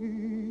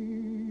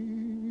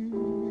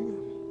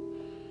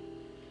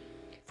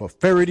 For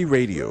Ferrity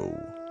Radio,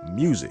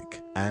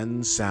 music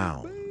and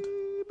sound.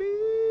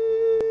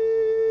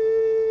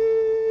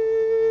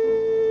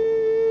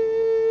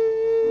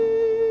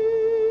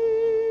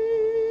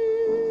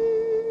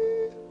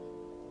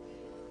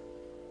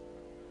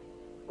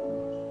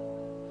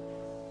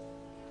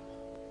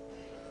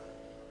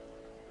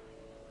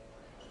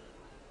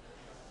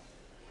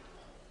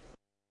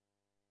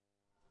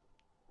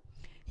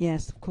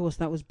 Yes, of course,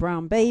 that was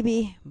Brown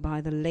Baby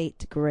by the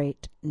late,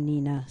 great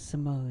Nina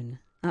Simone.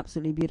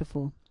 Absolutely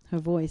beautiful. Her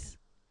voice.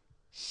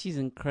 She's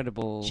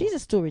incredible. She's a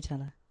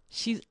storyteller.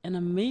 She's an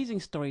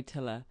amazing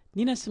storyteller.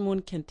 Nina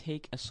Simone can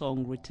take a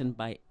song written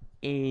by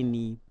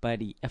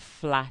anybody, a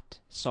flat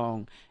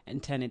song,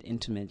 and turn it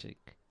into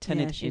magic. Turn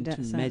Yeah, it she into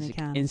certainly magic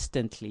can.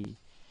 instantly.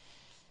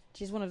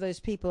 She's one of those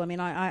people. I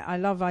mean,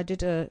 I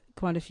did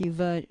quite a few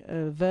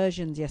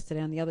versions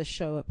yesterday on the other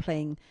show,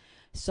 playing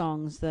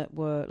songs that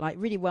were like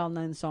really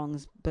well-known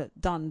songs, but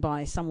done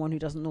by someone who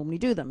doesn't normally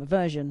do them, a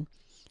version.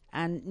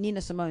 And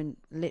Nina Simone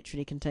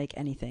literally can take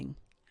anything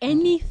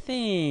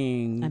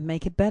Anything. and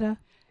make it better.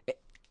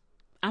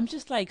 I'm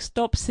just like,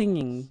 stop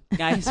singing,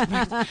 guys.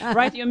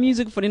 Write your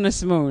music for Nina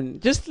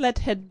Simone. Just let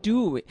her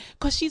do it,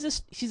 because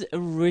she's a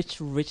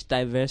rich,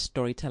 diverse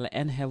storyteller,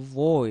 and her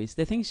voice,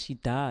 the things she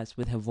does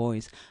with her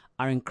voice,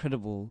 are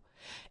incredible.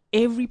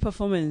 Every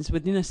performance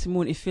with Nina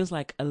Simone, it feels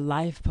like a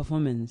live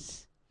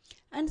performance.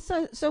 And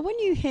so when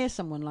you hear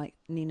someone like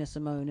Nina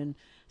Simone and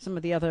some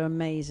of the other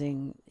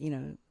amazing,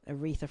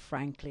 Aretha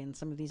Franklin,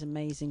 some of these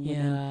amazing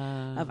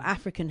women of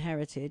African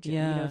heritage,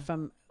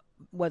 from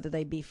whether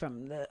they be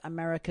from the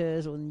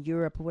Americas or in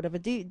Europe or whatever,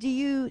 do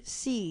you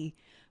see,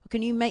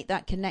 can you make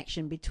that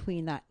connection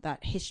between that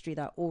history,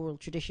 that oral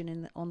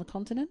tradition on the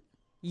continent?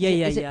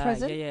 Is it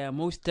present? Yeah,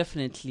 most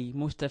definitely.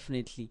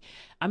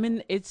 I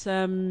mean, it's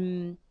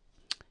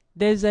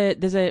there's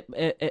a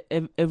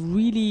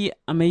really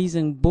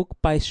amazing book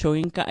by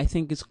Soyinka. I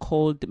think it's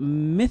called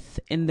Myth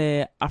in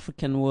the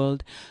African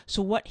World.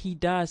 So what he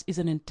does is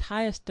an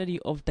entire study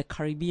of the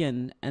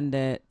Caribbean and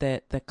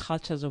the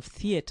cultures of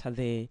theater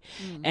there.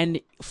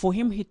 And for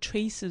him, he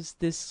traces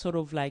this sort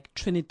of like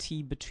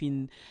trinity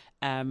between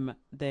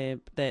the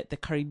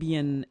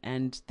Caribbean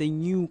and the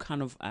new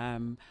kind of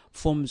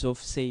forms of,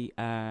 say,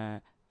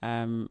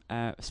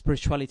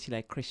 spirituality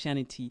like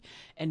Christianity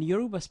and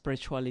Yoruba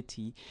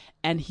spirituality,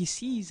 and he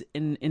sees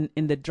in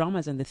the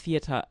dramas and the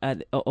theater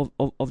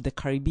of the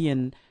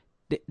Caribbean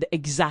the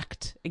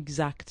exact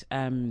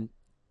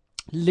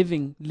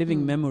living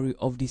memory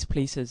of these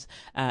places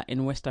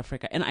in West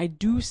Africa. And I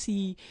do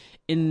see,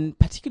 in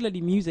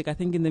particularly music, I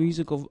think in the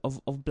music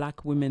of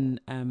Black women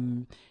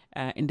in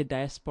the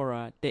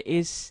diaspora, there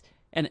is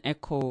an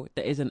echo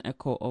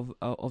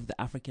of the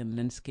African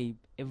landscape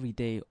every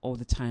day, all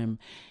the time.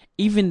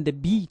 Even the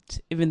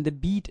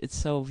beat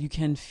itself, you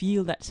can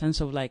feel that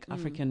sense of like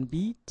African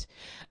beat.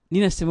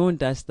 Nina Simone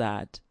does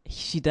that.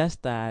 She does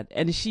that,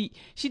 and she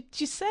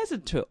says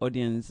it to her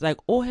audience. Like,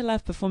 all her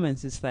live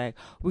performances, like,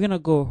 we're gonna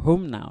go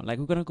home now. Like,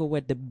 we're gonna go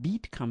where the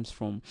beat comes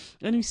from.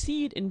 And you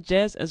see it in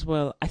jazz as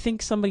well. I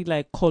think somebody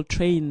like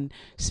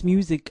Coltrane's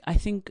music, I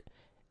think,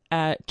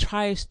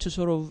 tries to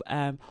sort of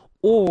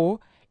or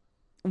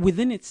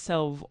within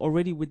itself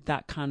already with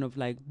that kind of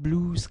like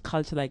blues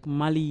culture, like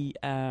Mali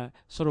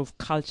sort of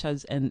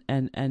cultures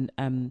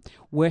and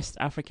West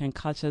African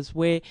cultures,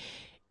 where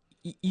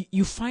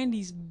you find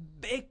these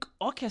big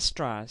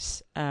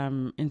orchestras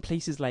in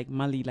places like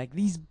Mali, like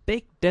these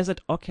big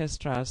desert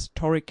orchestras,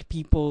 Tauric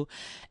people,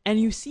 and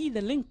you see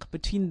the link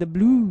between the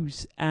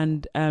blues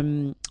and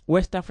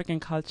West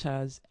African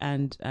cultures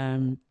and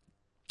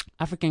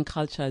African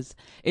cultures.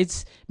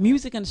 It's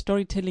music and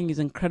storytelling is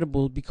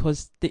incredible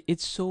because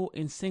it's so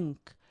in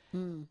sync.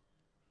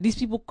 These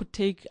people could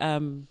take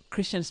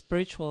Christian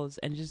spirituals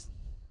and just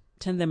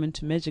turn them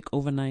into magic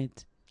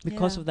overnight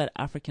because of that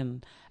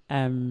African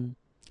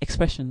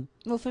expression.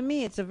 Well, for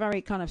me, it's a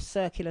very kind of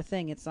circular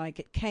thing. It's like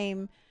it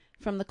came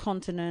from the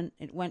continent,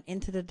 it went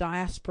into the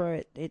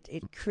diaspora,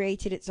 it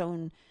created its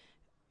own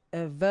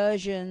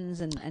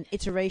versions and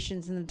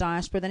iterations in the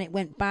diaspora, then it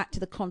went back to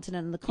the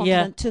continent, and the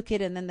continent took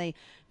it, and then they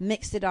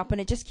mixed it up, and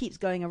it just keeps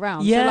going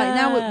around. So like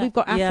now we've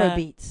got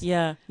Afrobeats.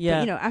 But,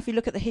 if you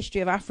look at the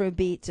history of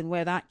Afrobeats and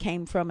where that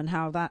came from and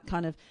how that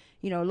kind of,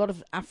 a lot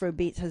of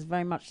Afrobeats has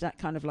very much that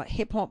kind of like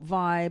hip hop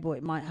vibe, or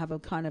it might have a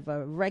kind of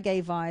a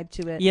reggae vibe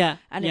to it.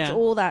 It's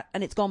all that,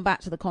 and it's gone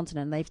back to the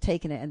continent, and they've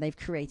taken it and they've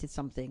created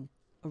something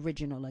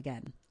original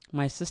again.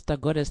 My sister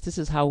goddess, this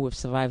is how we've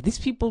survived. These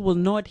people will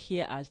not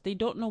hear us. They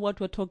don't know what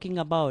we're talking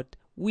about.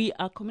 We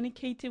are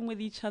communicating with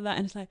each other,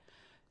 and it's like,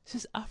 this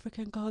is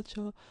African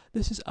culture.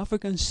 This is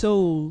African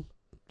soul.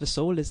 The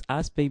soul is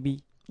us,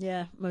 baby.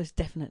 Yeah, most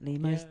definitely.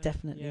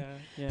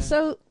 Yeah.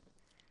 So,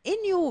 in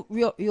your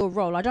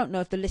role, I don't know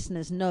if the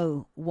listeners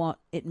know what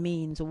it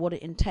means or what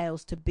it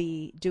entails to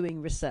be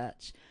doing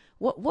research.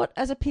 What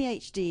as a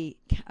PhD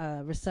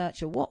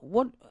researcher,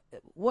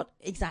 what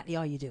exactly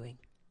are you doing?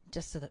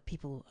 Just so that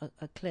people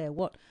are clear,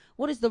 what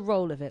is the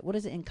role of it? What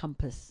does it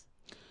encompass?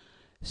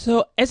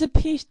 So, as a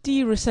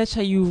PhD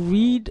researcher, you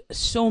read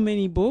so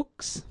many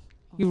books.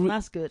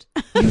 That's good.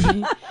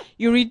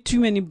 You read too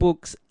many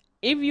books.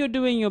 If you're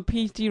doing your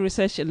PhD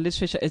research in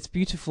literature, it's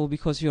beautiful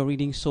because you're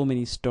reading so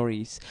many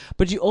stories.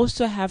 But you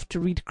also have to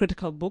read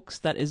critical books.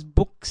 That is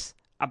books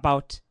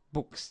about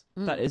books.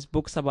 That is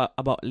books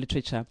about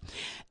literature.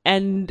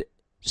 And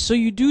so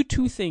you do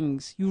two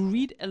things. You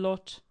read a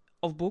lot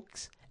of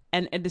books,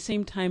 and at the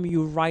same time,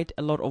 you write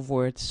a lot of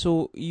words.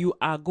 So you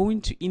are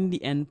going to, in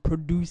the end,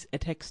 produce a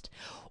text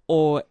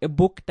or a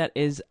book that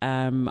is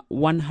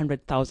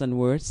 100,000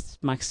 words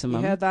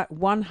maximum. You heard that?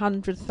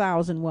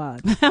 100,000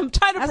 words. I'm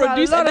trying to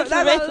produce that's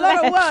a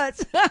lot of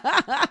words.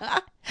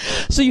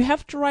 So you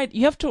have to write.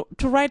 You have to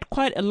write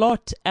quite a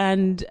lot.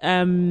 And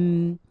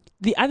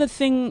the other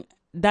thing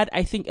that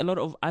I think a lot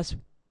of us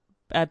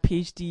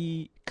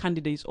PhD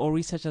candidates or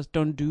researchers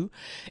don't do,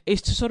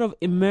 is to sort of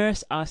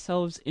immerse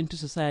ourselves into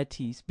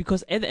societies.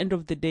 Because at the end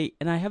of the day,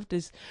 and I have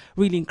this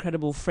really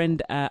incredible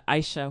friend,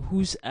 Aisha,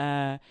 who's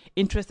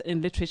interested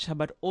in literature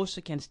but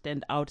also can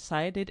stand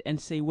outside it and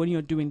say, when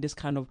you're doing this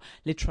kind of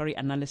literary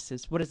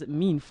analysis, what does it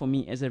mean for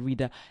me as a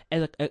reader,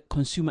 as a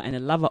consumer and a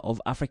lover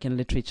of African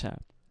literature?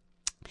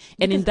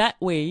 And in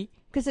that way,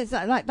 because it's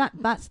like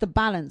that's the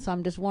balance.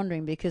 I'm just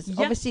wondering, because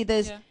obviously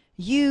there's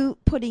you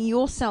putting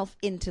yourself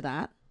into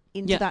that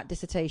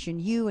dissertation,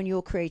 you and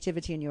your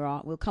creativity and your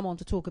art. We'll come on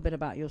to talk a bit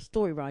about your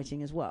story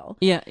writing as well.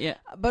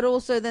 But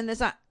also then there's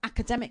that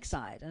academic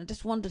side, and I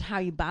just wondered how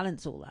you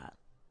balance all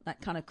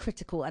that kind of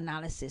critical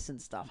analysis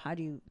and stuff. How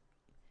do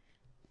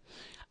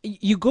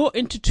you go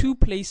into two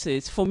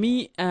places? For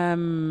me,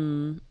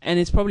 and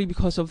it's probably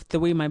because of the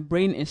way my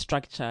brain is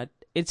structured,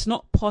 it's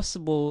not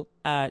possible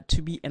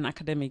to be an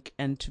academic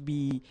and to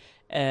be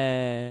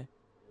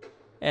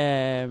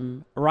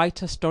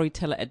writer,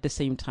 storyteller at the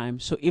same time.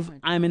 So if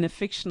I'm in a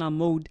fictional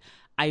mode,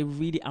 I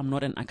really am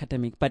not an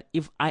academic. But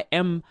if I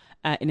am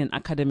in an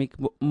academic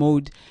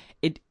mode,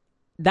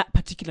 that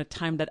particular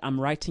time that I'm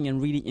writing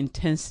and reading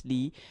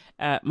intensely,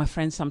 my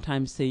friends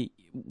sometimes say,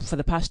 for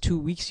the past 2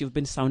 weeks, you've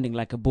been sounding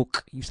like a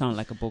book. You sound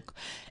like a book.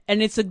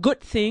 And it's a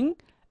good thing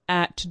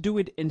to do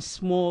it in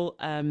small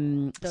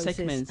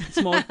segments,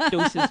 small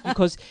doses,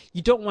 because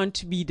you don't want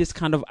to be this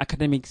kind of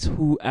academics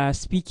who are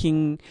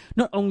speaking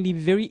not only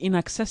very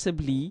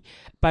inaccessibly,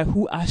 but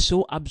who are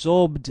so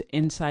absorbed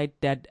inside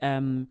that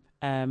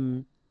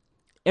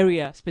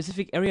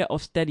specific area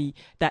of study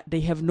that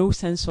they have no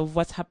sense of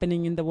what's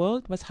happening in the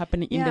world, what's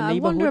happening in the neighborhood. I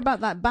wonder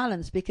about that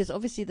balance, because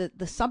obviously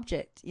the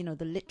subject,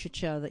 the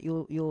literature that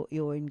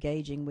you're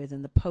engaging with,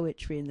 and the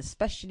poetry, and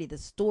especially the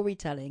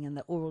storytelling and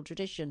the oral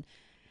tradition,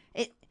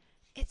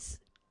 it's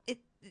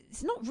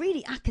not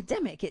really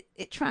academic.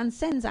 It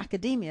transcends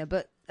academia,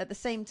 but at the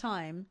same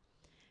time,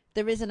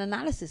 there is an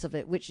analysis of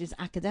it which is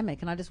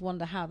academic, and I just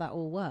wonder how that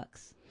all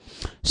works.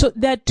 So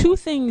there are two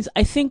things.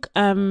 I think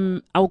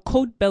I'll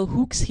quote Bell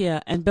Hooks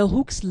here, and Bell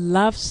Hooks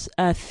loves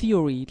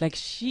theory. Like,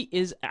 she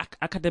is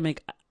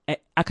academic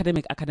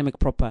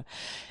proper,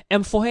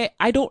 and for her,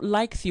 I don't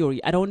like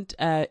theory. I don't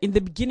in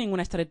the beginning, when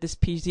I started this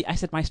PhD, I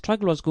said my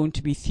struggle was going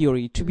to be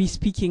theory, to be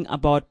speaking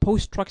about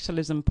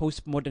post-structuralism,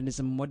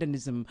 postmodernism,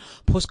 modernism,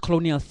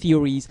 post-colonial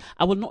theories.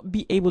 I will not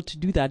be able to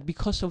do that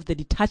because of the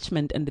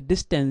detachment and the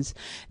distance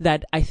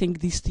that I think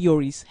these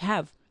theories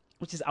have,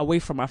 which is away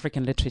from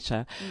African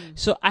literature.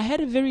 So I had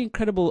a very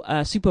incredible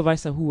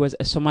supervisor who was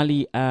a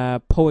Somali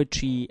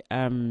poetry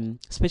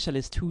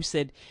specialist, who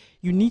said,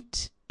 you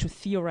need to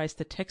theorize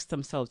the text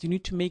themselves. You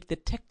need to make the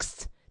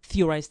texts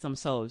theorize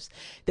themselves.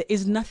 There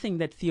is nothing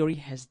that theory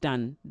has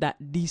done that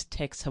these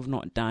texts have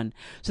not done.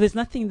 So there's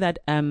nothing that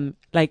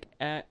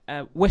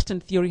Western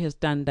theory has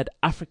done that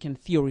African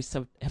theorists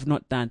have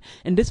not done.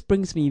 And this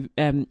brings me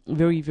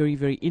very, very,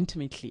 very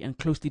intimately and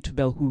closely to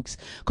Bell Hooks,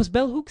 because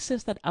Bell Hooks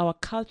says that our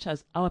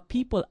cultures, our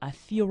people are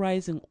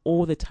theorizing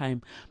all the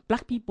time.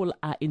 Black people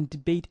are in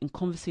debate, in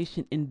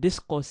conversation, in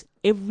discourse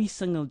every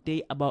single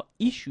day about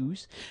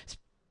issues,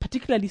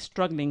 particularly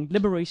struggling,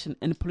 liberation,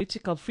 and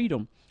political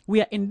freedom.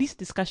 We are in these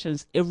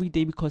discussions every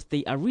day because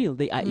they are real.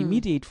 They are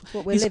immediate. It's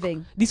what we're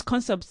living. These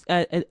concepts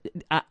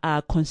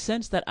are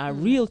concerns that are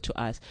real to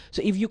us.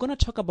 So if you're going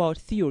to talk about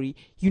theory,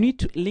 you need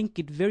to link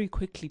it very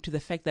quickly to the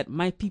fact that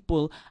my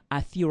people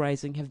are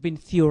theorizing, have been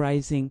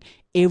theorizing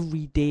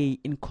every day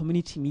in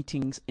community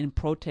meetings, in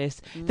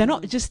protests. They're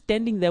not just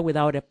standing there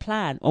without a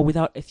plan or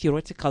without a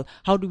theoretical,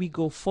 how do we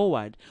go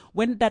forward?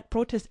 When that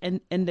protest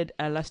ended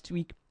last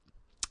week,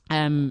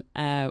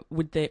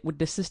 with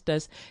the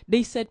sisters,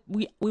 they said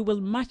we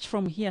will march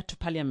from here to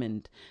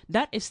Parliament.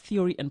 That is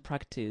theory and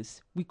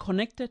practice. We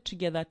connected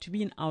together to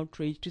be in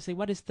outrage, to say,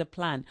 what is the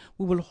plan?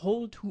 We will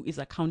hold who is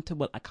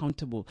accountable,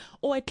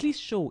 or at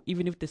least show,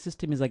 even if the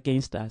system is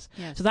against us.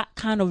 Yes. So that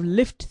kind of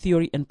lift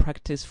theory and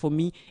practice for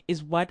me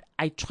is what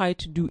I try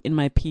to do in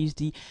my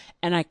PhD,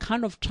 and I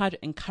kind of try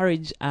to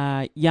encourage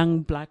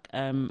young Black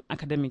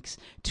academics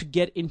to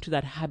get into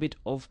that habit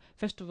of,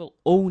 first of all,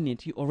 own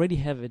it. You already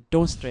have it.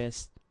 Don't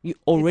stress. You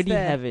already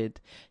have it,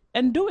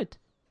 and do it.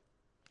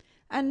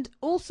 And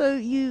also,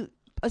 you,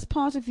 as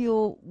part of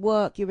your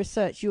work, your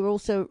research, you're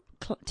also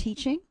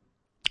teaching?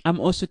 I'm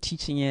also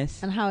teaching,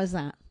 yes. And how is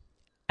that?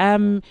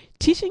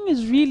 Teaching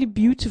is really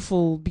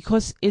beautiful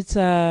because it's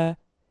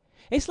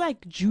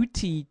like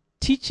duty.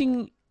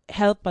 Teaching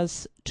help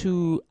us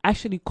to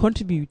actually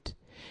contribute.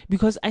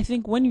 Because I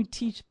think when you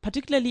teach,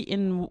 particularly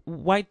in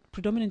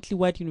predominantly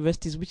white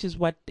universities, which is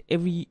what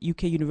every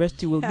UK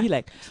university will be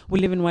like, we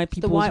live in white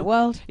people's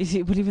world. We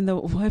live in the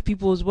white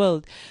people's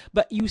world.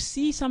 But you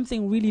see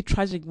something really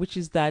tragic, which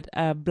is that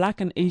Black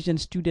and Asian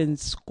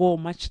students score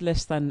much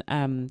less than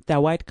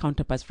their white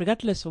counterparts,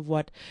 regardless of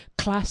what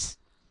class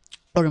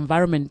or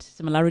environment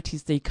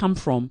similarities they come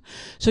from.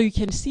 So you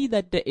can see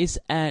that there is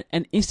an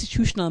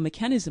institutional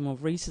mechanism of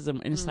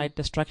racism inside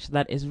the structure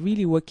that is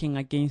really working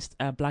against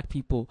Black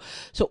people.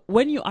 So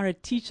when you are a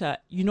teacher,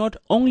 you not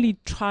only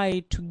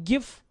try to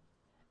give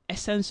a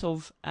sense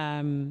of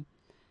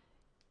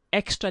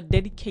extra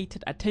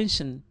dedicated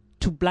attention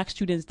to black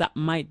students that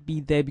might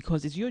be there,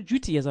 because it's your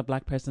duty as a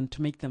black person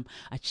to make them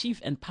achieve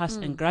and pass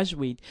and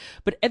graduate.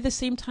 But at the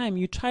same time,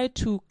 you try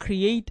to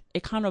create a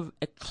kind of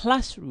a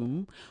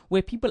classroom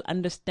where people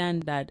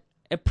understand that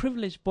a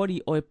privileged body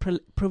or a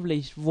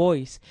privileged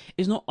voice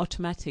is not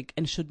automatic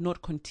and should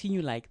not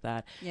continue like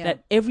that. Yeah.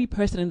 That every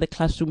person in the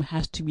classroom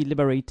has to be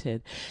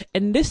liberated.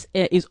 And this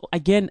is,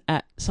 again,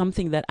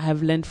 something that I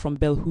have learned from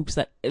Bell Hooks,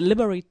 that a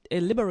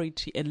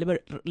liberated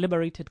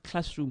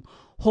classroom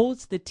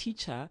holds the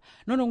teacher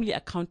not only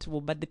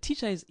accountable, but the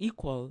teacher is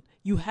equal.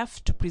 You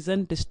have to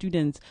present the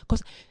students,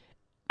 because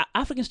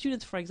African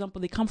students, for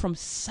example, they come from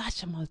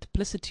such a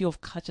multiplicity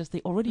of cultures. They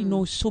already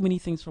know so many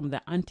things from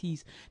their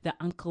aunties, their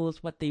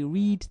uncles, what they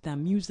read, their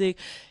music.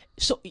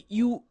 So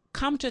you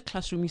come to a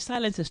classroom, you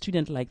silence a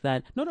student like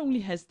that. Not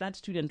only has that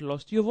student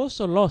lost, you've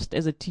also lost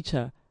as a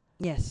teacher.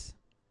 Yes.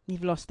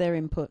 You've lost their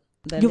input.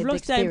 You've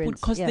lost their input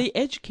because they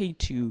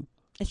educate you.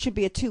 It should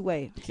be a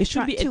two-way. It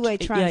should be a two-way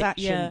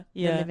transaction.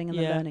 The living and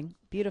the learning.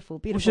 Beautiful,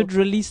 beautiful. We should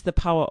release the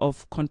power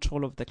of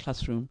control of the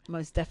classroom.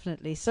 Most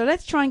definitely. So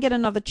let's try and get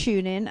another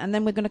tune in, and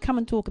then we're going to come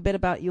and talk a bit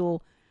about you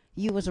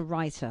as a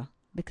writer,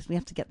 because we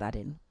have to get that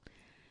in.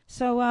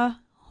 So what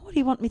do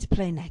you want me to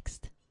play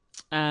next?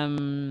 I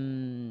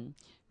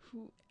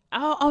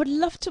would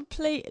love to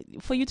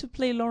for you to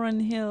play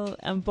Lauryn Hill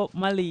and Bob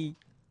Marley.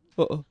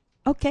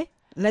 Okay,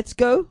 let's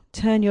go.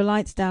 Turn your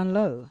lights down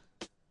low.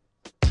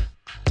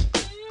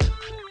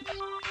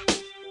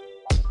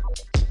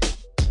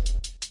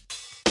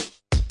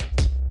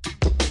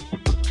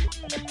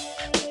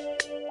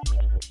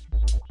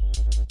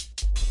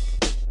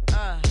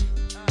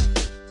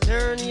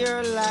 Turn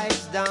your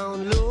lights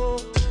down low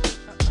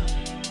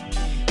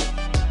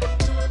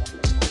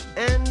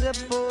and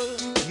pull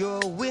your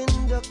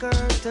window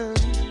curtain.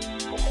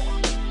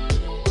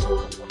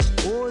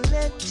 Oh,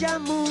 let your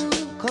moon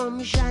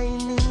come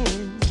shining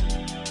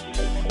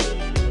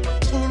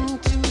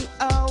into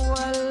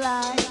our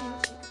life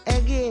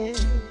again.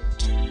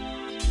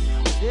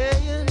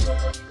 Saying,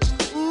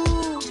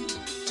 ooh,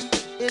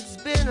 it's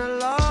been a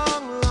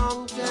long,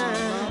 long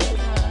time.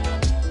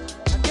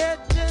 I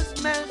get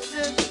this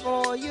message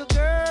for you,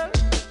 girl,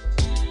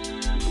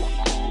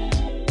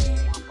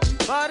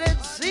 but it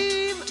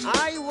seemed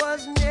I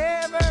was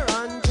never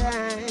on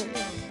time.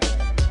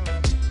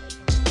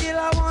 Still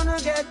I wanna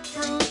get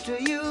through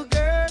to you,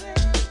 girl,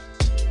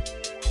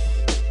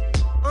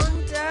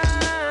 on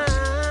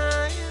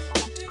time,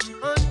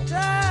 on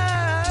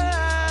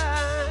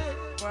time.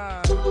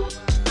 Wow.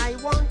 I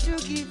want to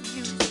give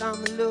you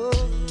some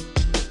love.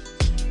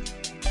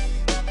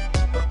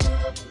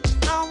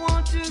 I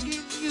want to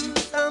give you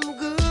some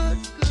good,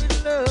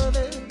 good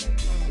loving.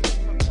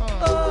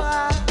 Oh,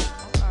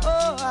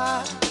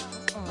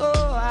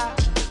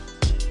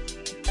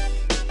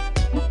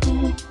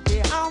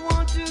 yeah, I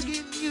want to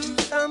give you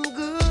some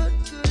good,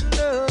 good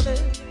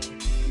loving.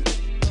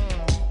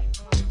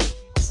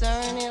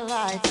 Turn your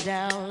lights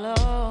down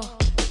low.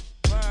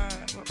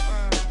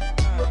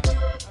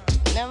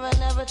 Never,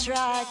 never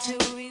try to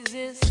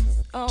resist.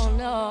 Oh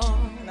no.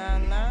 Nah,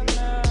 nah,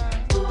 nah.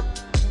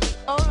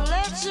 Oh,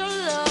 let your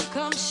love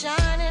come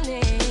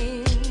shining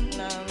in.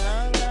 Nah,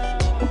 nah, nah.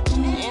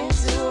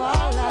 Into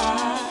our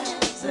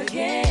lives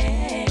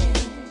again.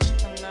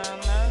 Nah,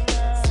 nah,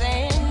 nah.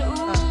 Saying,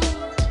 ooh,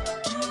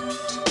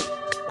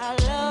 I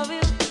love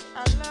you.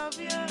 I love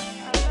you,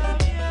 I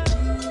love you.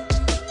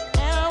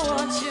 And I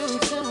want you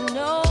to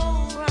know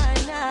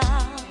right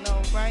now. No,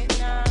 right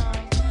now.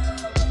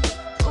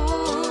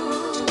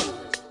 Ooh,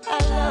 I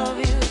love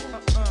you.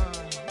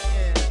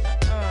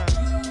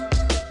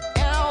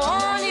 And I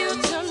want you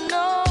to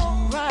know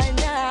right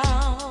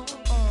now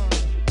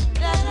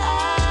that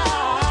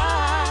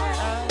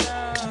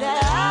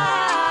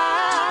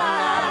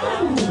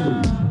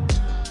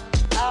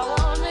I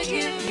want to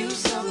give you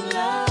some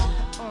love.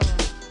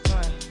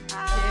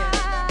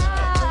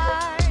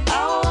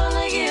 I want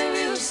to give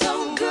you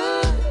some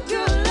good,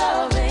 good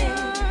loving.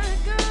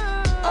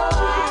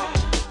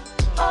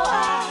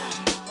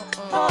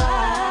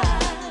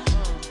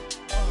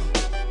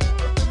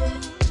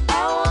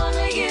 I want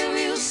to give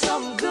you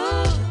some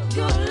good,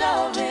 good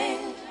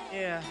loving.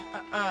 Yeah,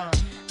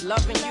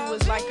 Loving you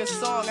is like a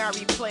song I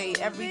replay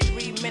every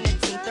 3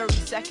 minutes and 30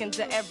 seconds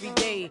of every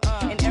day.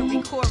 And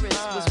every chorus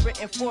was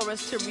written for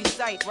us to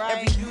recite.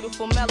 Every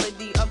beautiful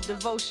melody of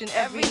devotion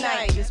every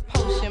night. This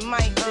potion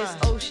might, this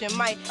ocean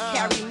might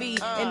carry me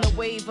in the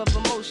wave of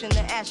emotion to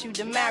ask you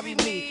to marry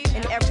me.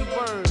 And every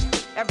word,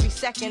 every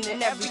second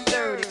and every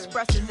third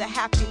expresses a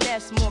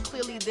happiness more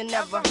clearly than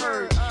ever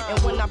heard. And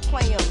when I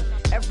play them,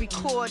 every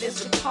chord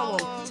is a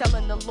poem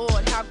telling the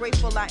Lord how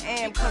grateful I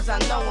am, cause I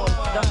know him.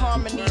 The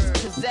harmonies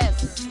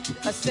possess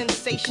a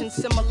sensation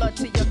similar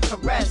to your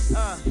caress.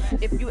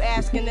 If you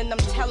asking, then I'm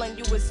telling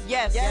you it's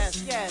yes.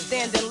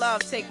 Stand in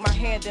love, take my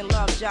hand in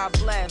love, God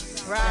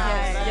bless.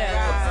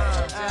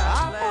 Yes.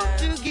 I want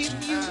to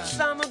give you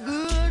some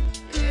good,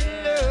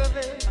 good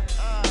loving.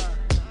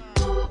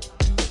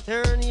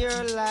 Turn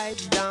your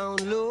lights down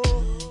low.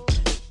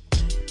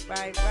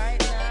 Right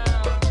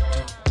now.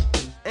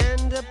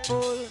 And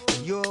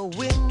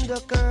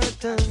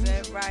curtain. I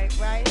said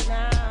right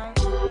now.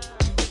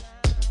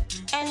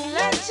 And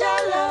let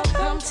your love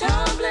come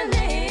tumbling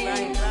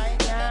in. Right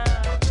now.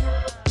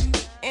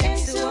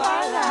 Into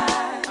our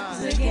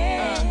lives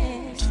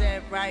again.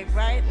 Said right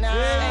now.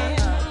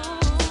 Yeah.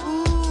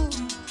 Ooh,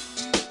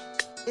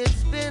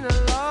 it's been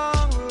a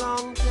long,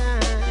 long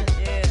time.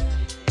 Yeah.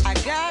 I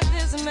got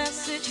this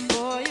message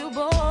for you,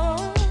 boy.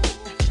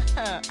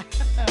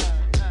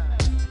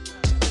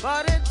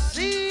 But it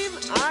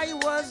seemed I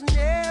was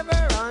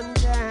never on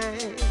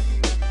time.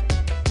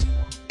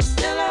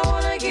 Still I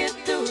wanna get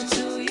through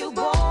to you,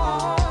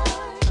 boy.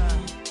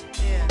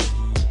 Yeah.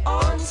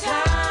 On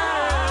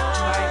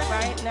time.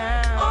 Right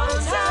now. On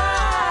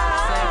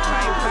time. Said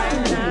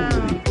right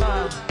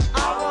now. I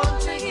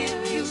want to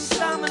give you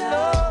some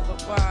love.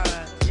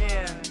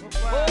 Yeah.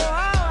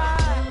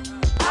 Oh,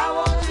 I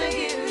want to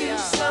give you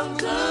some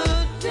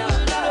good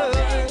love.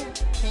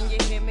 Can you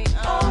hear me?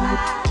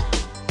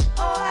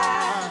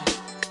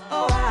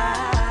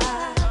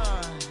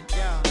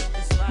 Yeah.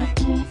 It's like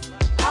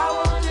I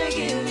want to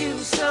give you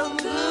some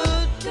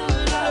good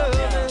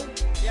love.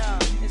 yeah.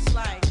 It's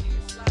like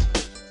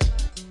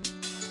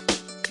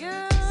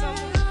good.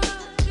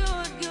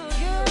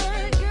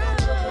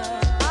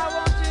 I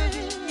want to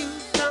give you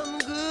some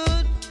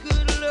good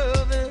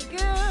loving.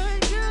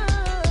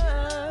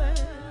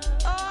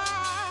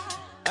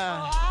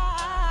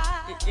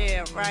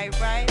 Yeah, right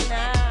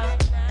now.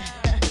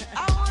 I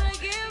wanna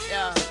give you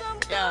some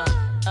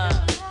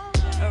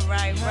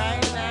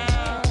right now.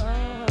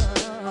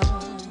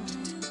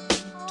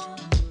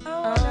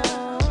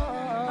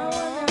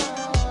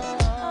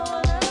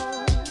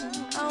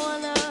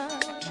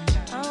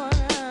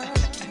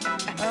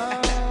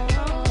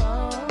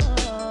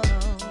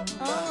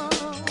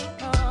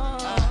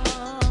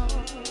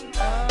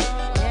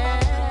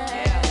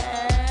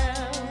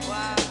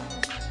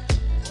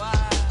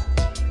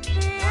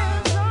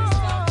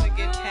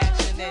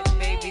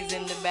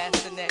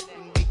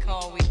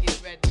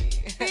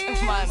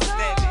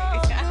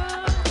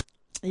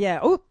 Yeah.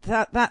 Oh,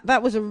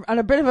 that was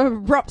a bit of an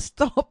abrupt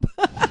stop.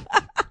 I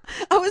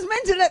was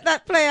meant to let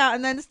that play out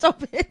and then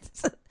stop it.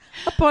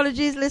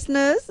 Apologies,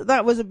 listeners.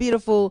 That was a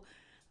beautiful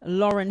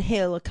Lauryn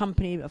Hill,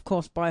 accompanied, of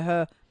course, by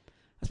her,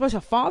 I suppose,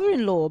 her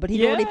father-in-law, but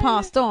he'd already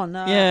passed on.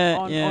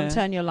 On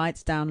Turn Your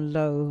Lights Down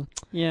Low.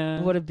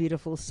 Yeah. What a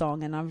beautiful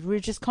song. And we were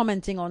just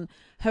commenting on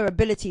her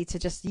ability to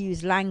just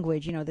use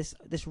language,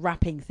 this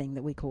rapping thing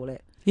that we call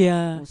it.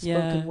 Yeah. Or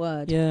spoken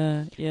word.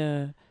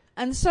 Yeah.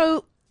 And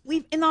so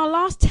we've, in our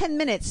last 10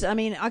 minutes, I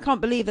mean, I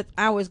can't believe that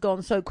hour's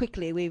gone so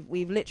quickly.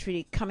 We've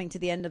literally coming to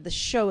the end of the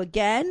show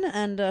again,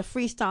 and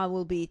Freestyle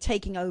will be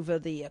taking over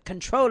the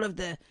control of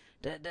the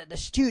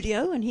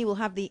studio, and he will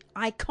have the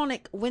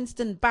iconic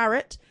Winston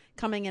Barrett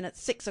coming in at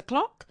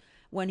 6:00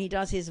 when he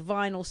does his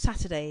Vinyl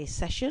Saturday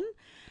session.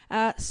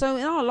 So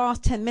in our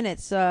last 10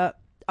 minutes, I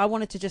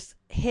wanted to just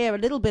hear a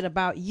little bit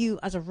about you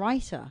as a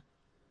writer.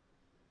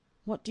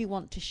 What do you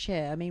want to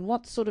share? I mean,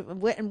 what sort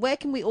of, where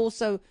can we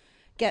also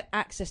get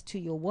access to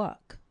your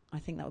work? I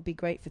think that would be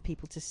great for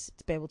people to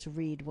be able to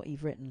read what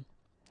you've written.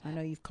 I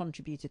know you've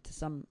contributed to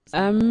some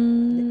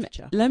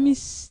literature. Let me.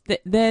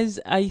 There's,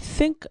 I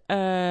think, 2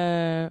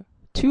 or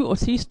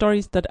 3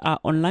 stories that are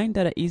online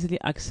that are easily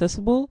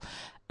accessible.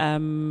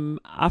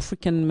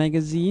 African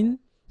Magazine.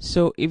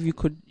 So if you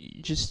could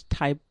just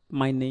type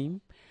my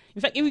name. In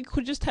fact, if you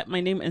could just type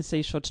my name and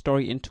say short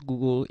story into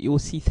Google, you will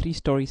see 3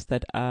 stories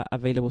that are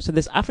available. So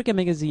there's African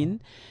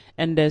Magazine,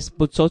 and there's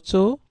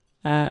Botsotso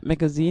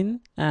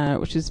Magazine,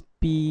 which is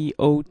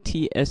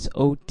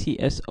BOTSOTSO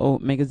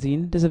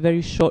Magazine. There's a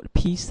very short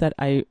piece that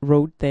I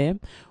wrote there,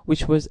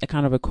 which was a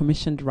kind of a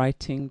commissioned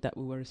writing that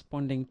we were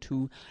responding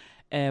to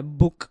a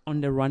book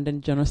on the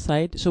Rwandan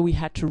genocide. So we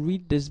had to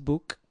read this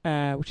book,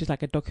 which is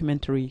like a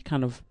documentary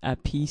kind of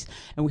piece,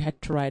 and we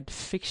had to write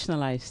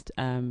fictionalized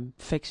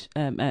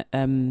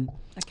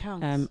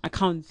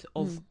accounts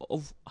of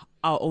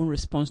our own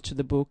response to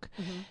the book.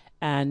 Mm-hmm.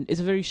 And it's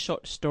a very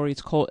short story.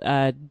 It's called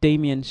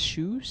Damien's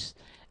Shoes,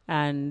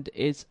 and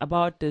it's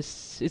about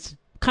this. It's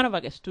kind of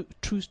like a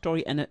true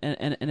story and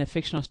a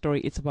fictional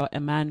story. It's about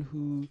a man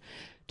who,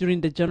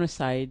 during the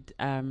genocide,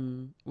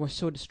 was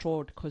so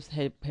distraught because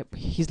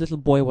his little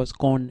boy was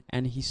gone,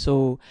 and he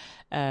saw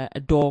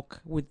a dog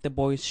with the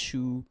boy's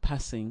shoe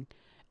passing,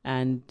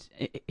 and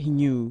he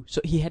knew.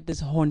 So he had this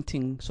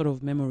haunting sort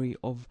of memory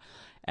of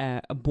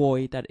a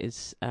boy that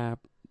is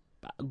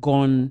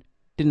gone,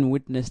 didn't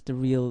witness the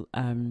real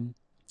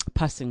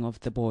passing of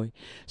the boy.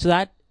 So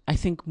that, I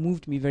think,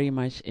 moved me very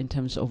much in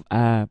terms of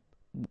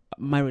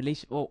my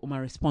relation or my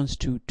response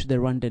to the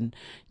Rwandan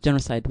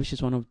genocide, which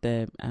is one of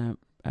the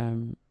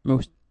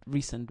most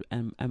recent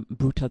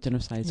brutal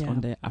genocides on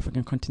the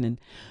African continent.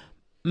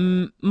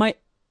 My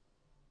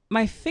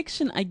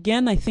fiction,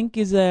 again, I think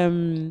is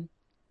my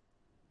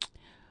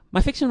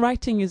fiction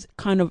writing is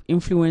kind of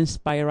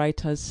influenced by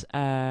writers,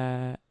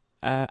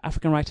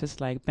 African writers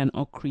like Ben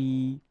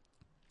Okri,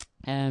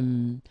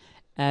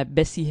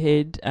 Bessie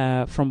Head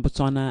from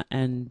Botswana,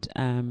 and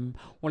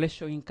Ole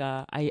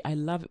Soyinka. I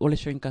love Ole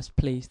Soyinka's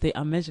plays. They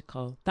are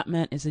magical. That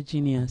man is a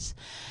genius.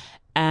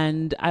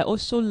 And I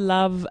also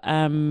love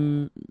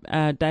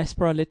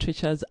diaspora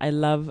literatures. I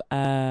love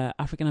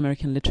African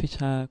American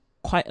literature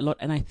quite a lot,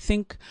 and I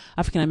think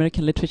African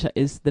American literature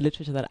is the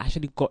literature that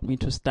actually got me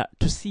to start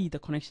to see the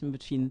connection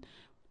between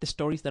the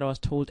stories that I was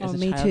told as a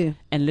child too.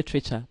 and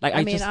literature. Like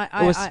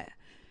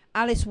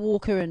Alice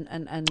Walker and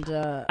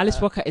Alice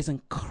Walker is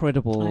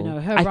incredible. I know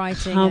her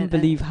writing. I can't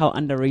believe how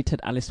underrated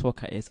Alice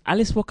Walker is.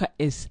 Alice Walker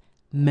is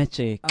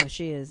magic. Oh,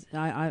 she is.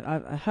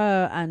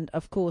 Her and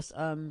of course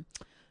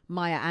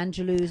Maya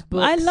Angelou's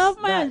books. I love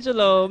Maya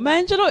Angelou.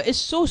 Maya Angelou is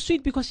so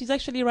sweet because she's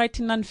actually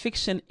writing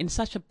nonfiction in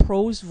such a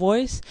prose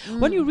voice.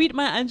 When you read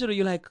Maya Angelou,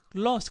 you're like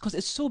lost because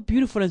it's so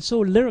beautiful and so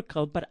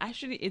lyrical, but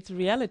actually it's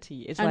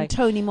reality. It's and like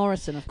Toni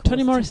Morrison, of course.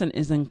 Toni Morrison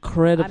is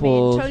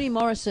incredible. I mean, Toni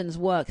Morrison's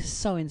work is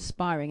so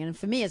inspiring, and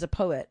for me as a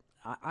poet,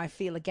 I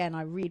feel again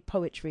I read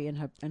poetry in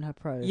her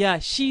prose. Yeah,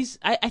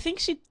 I think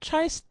she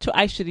tries to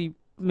actually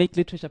make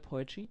literature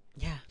poetry.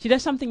 Yeah. She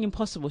does something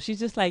impossible. She's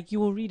just like, you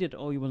will read it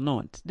or you will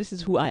not. This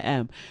is who I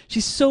am.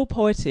 She's so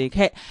poetic.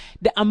 Hey,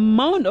 the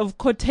amount of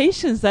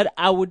quotations that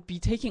I would be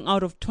taking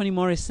out of Toni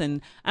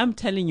Morrison, I'm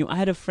telling you, I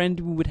had a friend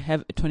who would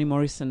have a Toni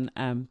Morrison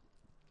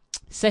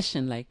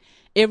session. Like,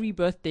 every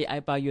birthday I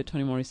buy you a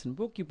Toni Morrison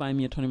book, you buy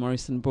me a Toni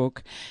Morrison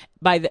book.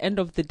 By the end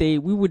of the day,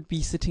 we would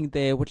be sitting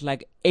there with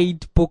like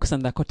 8 books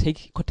and the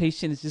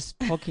quotations, just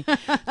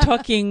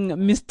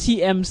talking Miss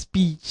TM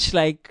speech,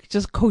 like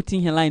just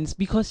quoting her lines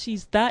because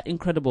she's that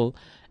incredible.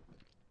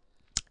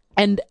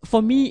 And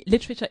for me,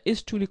 literature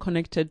is truly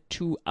connected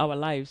to our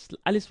lives.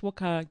 Alice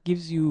Walker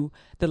gives you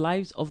the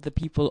lives of the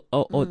people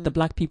or the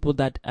black people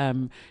that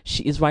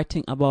she is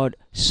writing about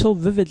so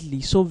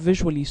vividly, so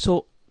visually,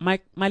 so my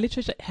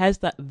literature has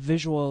that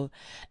visual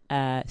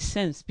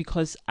sense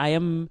because I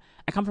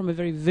come from a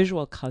very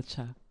visual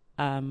culture.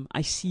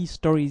 I see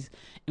stories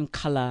in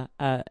color.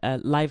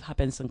 Life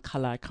happens in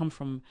color. I come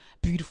from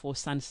beautiful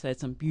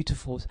sunsets and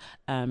beautiful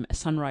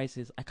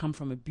sunrises. I come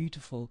from a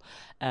beautiful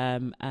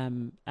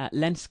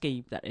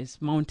landscape that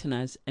is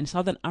mountainous. In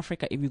Southern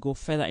Africa, if you go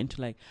further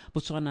into like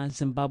Botswana,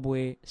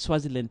 Zimbabwe,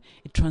 Swaziland,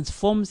 it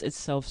transforms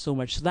itself so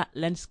much. So that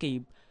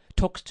landscape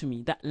talks to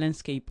me. That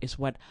landscape is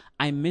what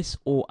I miss,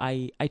 or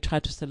I try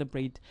to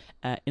celebrate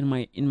in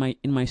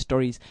my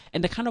stories.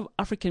 And the kind of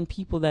African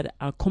people that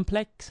are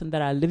complex and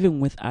that are living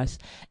with us,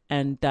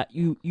 and that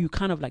you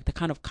kind of like the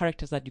kind of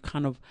characters that you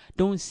kind of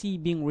don't see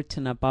being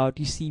written about.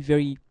 You see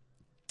very,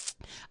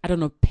 I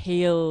don't know,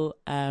 pale,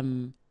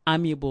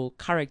 amiable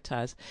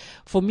characters.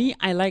 For me,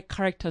 I like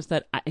characters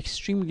that are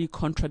extremely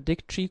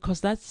contradictory because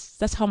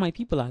that's how my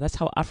people are. That's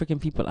how African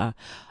people are.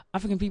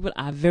 African people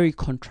are very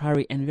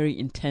contrary and very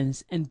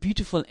intense and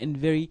beautiful in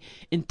very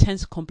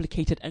intense,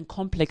 complicated and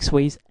complex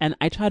ways. And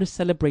I try to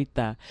celebrate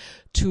that,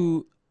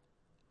 to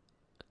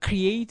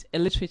create a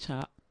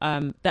literature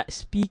that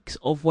speaks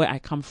of where I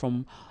come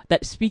from,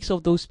 that speaks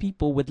of those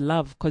people with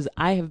love, because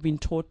I have been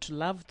taught to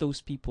love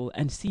those people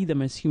and see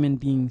them as human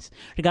beings,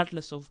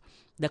 regardless of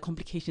their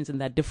complications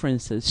and their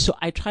differences. So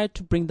I try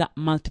to bring that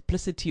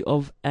multiplicity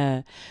of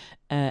an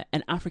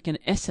African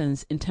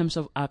essence in terms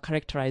of our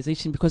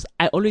characterization, because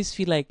I always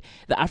feel like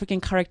the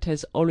African character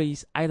is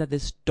always either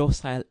this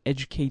docile,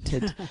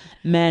 educated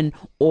man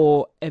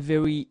or a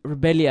very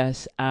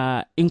rebellious,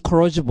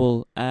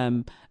 incorrigible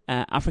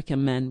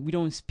African man. We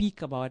don't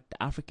speak about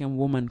the African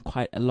woman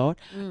quite a lot,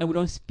 and we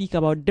don't speak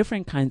about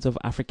different kinds of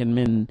African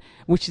men,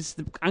 which is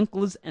the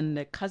uncles and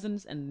the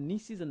cousins and the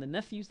nieces and the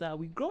nephews that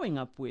we're growing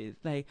up with.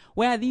 Like,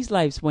 where are these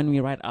lives when we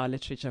write our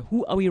literature?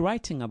 Who are we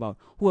writing about?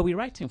 Who are we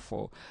writing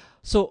for?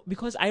 So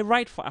because I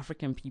write for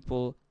African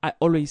people, I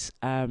always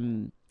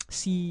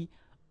see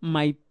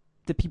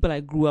the people I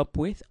grew up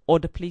with, or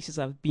the places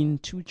I've been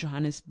to.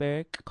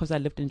 Johannesburg, because I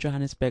lived in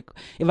Johannesburg.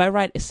 If I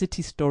write a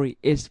city story,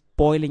 it's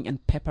boiling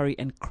and peppery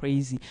and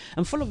crazy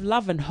and full of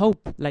love and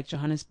hope, like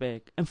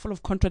Johannesburg, and full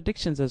of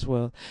contradictions as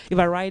well. If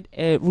I write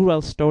a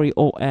rural story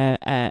or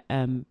a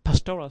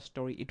pastoral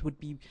story, it would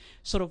be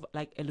sort of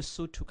like a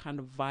Lesotho kind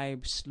of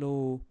vibe,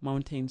 slow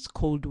mountains,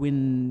 cold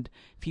wind,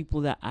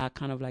 people that are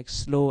kind of like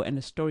slow, and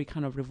the story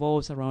kind of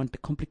revolves around the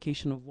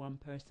complication of one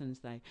person's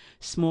like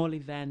small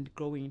event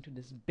growing into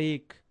this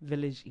big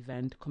village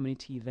event,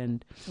 community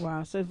event.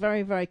 Wow, so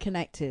very, very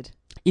connected.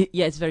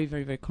 Yeah, it's very,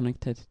 very, very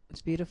connected.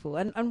 It's beautiful.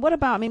 And what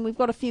about, I mean, we've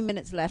got a few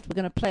minutes left. We're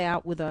going to play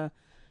out with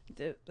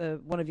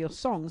one of your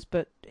songs,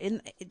 but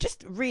I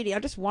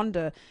just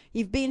wonder,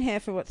 you've been here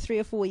for 3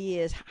 or 4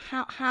 years.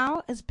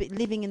 How has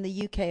living in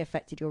the UK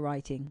affected your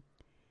writing?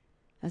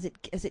 Has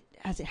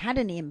it had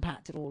any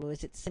impact at all, or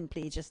is it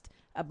simply just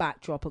a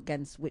backdrop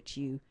against which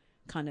you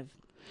kind of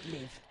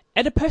live?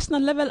 At a personal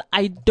level,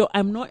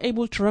 I'm not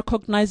able to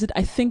recognize it.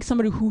 I think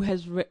somebody who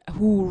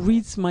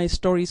reads my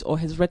stories or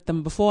has read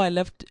them before I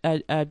left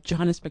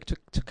Johannesburg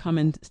to come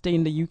and stay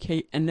in the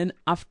UK, and then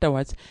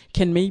afterwards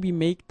can maybe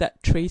make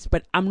that trace,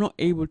 but I'm not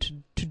able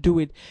to do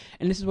it.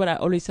 And this is what I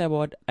always say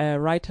about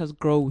writer's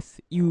growth.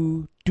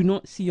 You do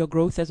not see your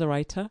growth as a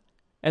writer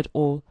at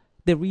all.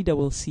 The reader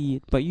will see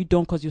it, but you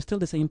don't, because you're still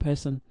the same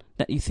person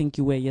that you think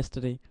you were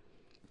yesterday.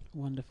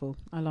 Wonderful.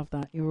 I love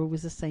that. You're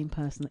always the same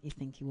person that you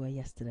think you were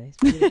yesterday. It's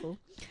beautiful.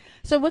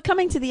 So we're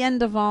coming to the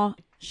end of our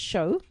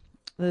show,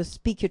 the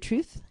Speak Your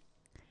Truth.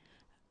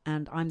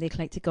 And I'm the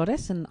Eclectic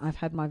Goddess, and I've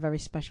had my very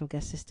special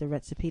guest, Sister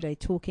Ret'sepile,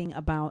 talking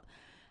about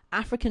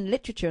African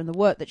literature and the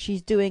work that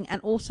she's doing,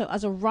 and also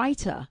as a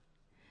writer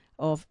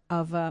of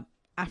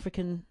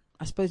African,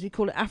 I suppose we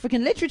call it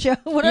African literature.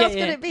 What else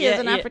could it be as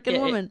an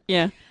African woman?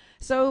 Yeah.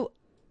 So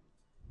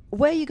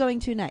where are you going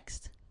to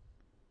next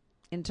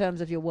in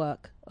terms of your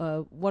work?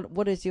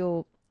 What is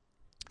your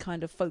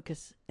kind of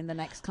focus in the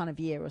next kind of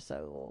year or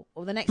so,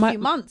 or the next few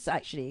months,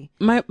 actually?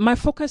 My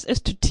focus is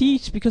to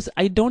teach, because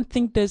I don't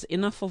think there's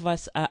enough of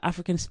us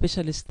African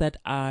specialists that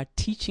are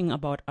teaching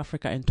about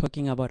Africa and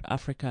talking about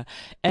Africa.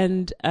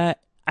 And I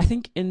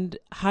think in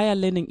higher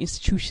learning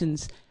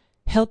institutions,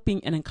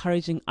 helping and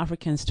encouraging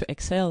Africans to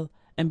excel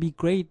and be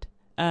great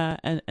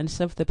and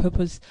serve the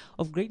purpose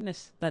of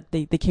greatness that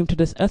they came to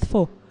this earth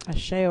for.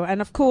 Asheo.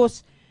 And of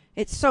course,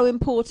 it's so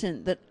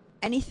important that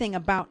anything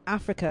about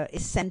Africa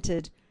is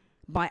centered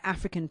by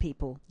African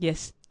people.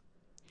 Yes.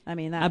 I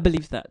mean, I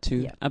believe that too.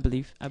 Yeah. I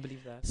believe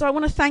that. So I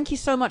want to thank you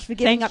so much for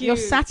giving up your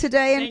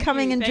Saturday and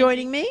coming and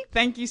joining me.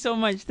 Thank you so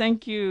much.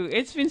 Thank you.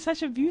 It's been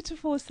such a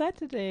beautiful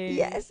Saturday.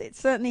 Yes, it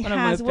certainly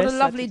has. What a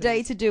lovely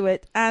day to do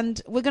it.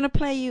 And we're going to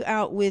play you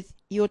out with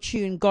your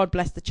tune, God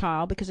Bless the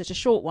Child, because it's a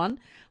short one.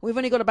 We've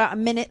only got about a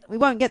minute. We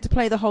won't get to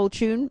play the whole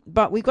tune,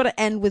 but we've got to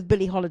end with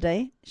Billie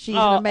Holiday. She's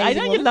an amazing I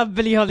know woman. you love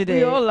Billie Holiday.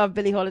 We all love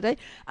Billie Holiday.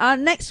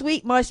 Next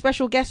week, my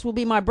special guest will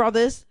be my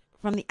brothers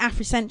from the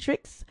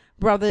Afrocentrics,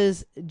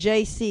 brothers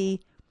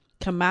J.C.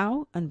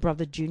 Kamau and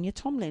brother Junior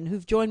Tomlin,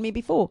 who've joined me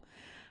before.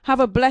 Have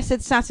a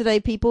blessed Saturday,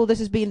 people. This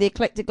has been the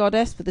Eclectic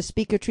Goddess for the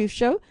Speak Your Truth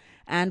show,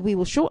 and we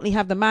will shortly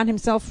have the man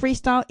himself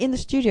freestyle in the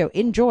studio.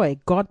 Enjoy.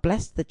 God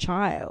bless the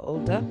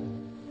child.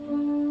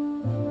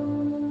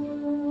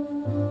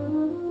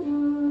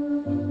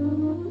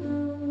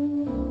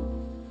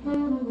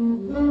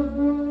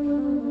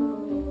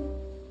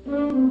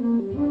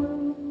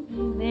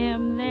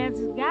 Them that's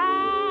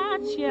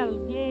got shall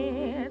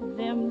get,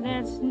 them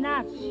that's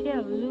not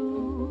shall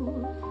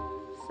lose.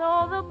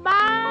 So the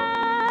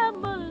Bible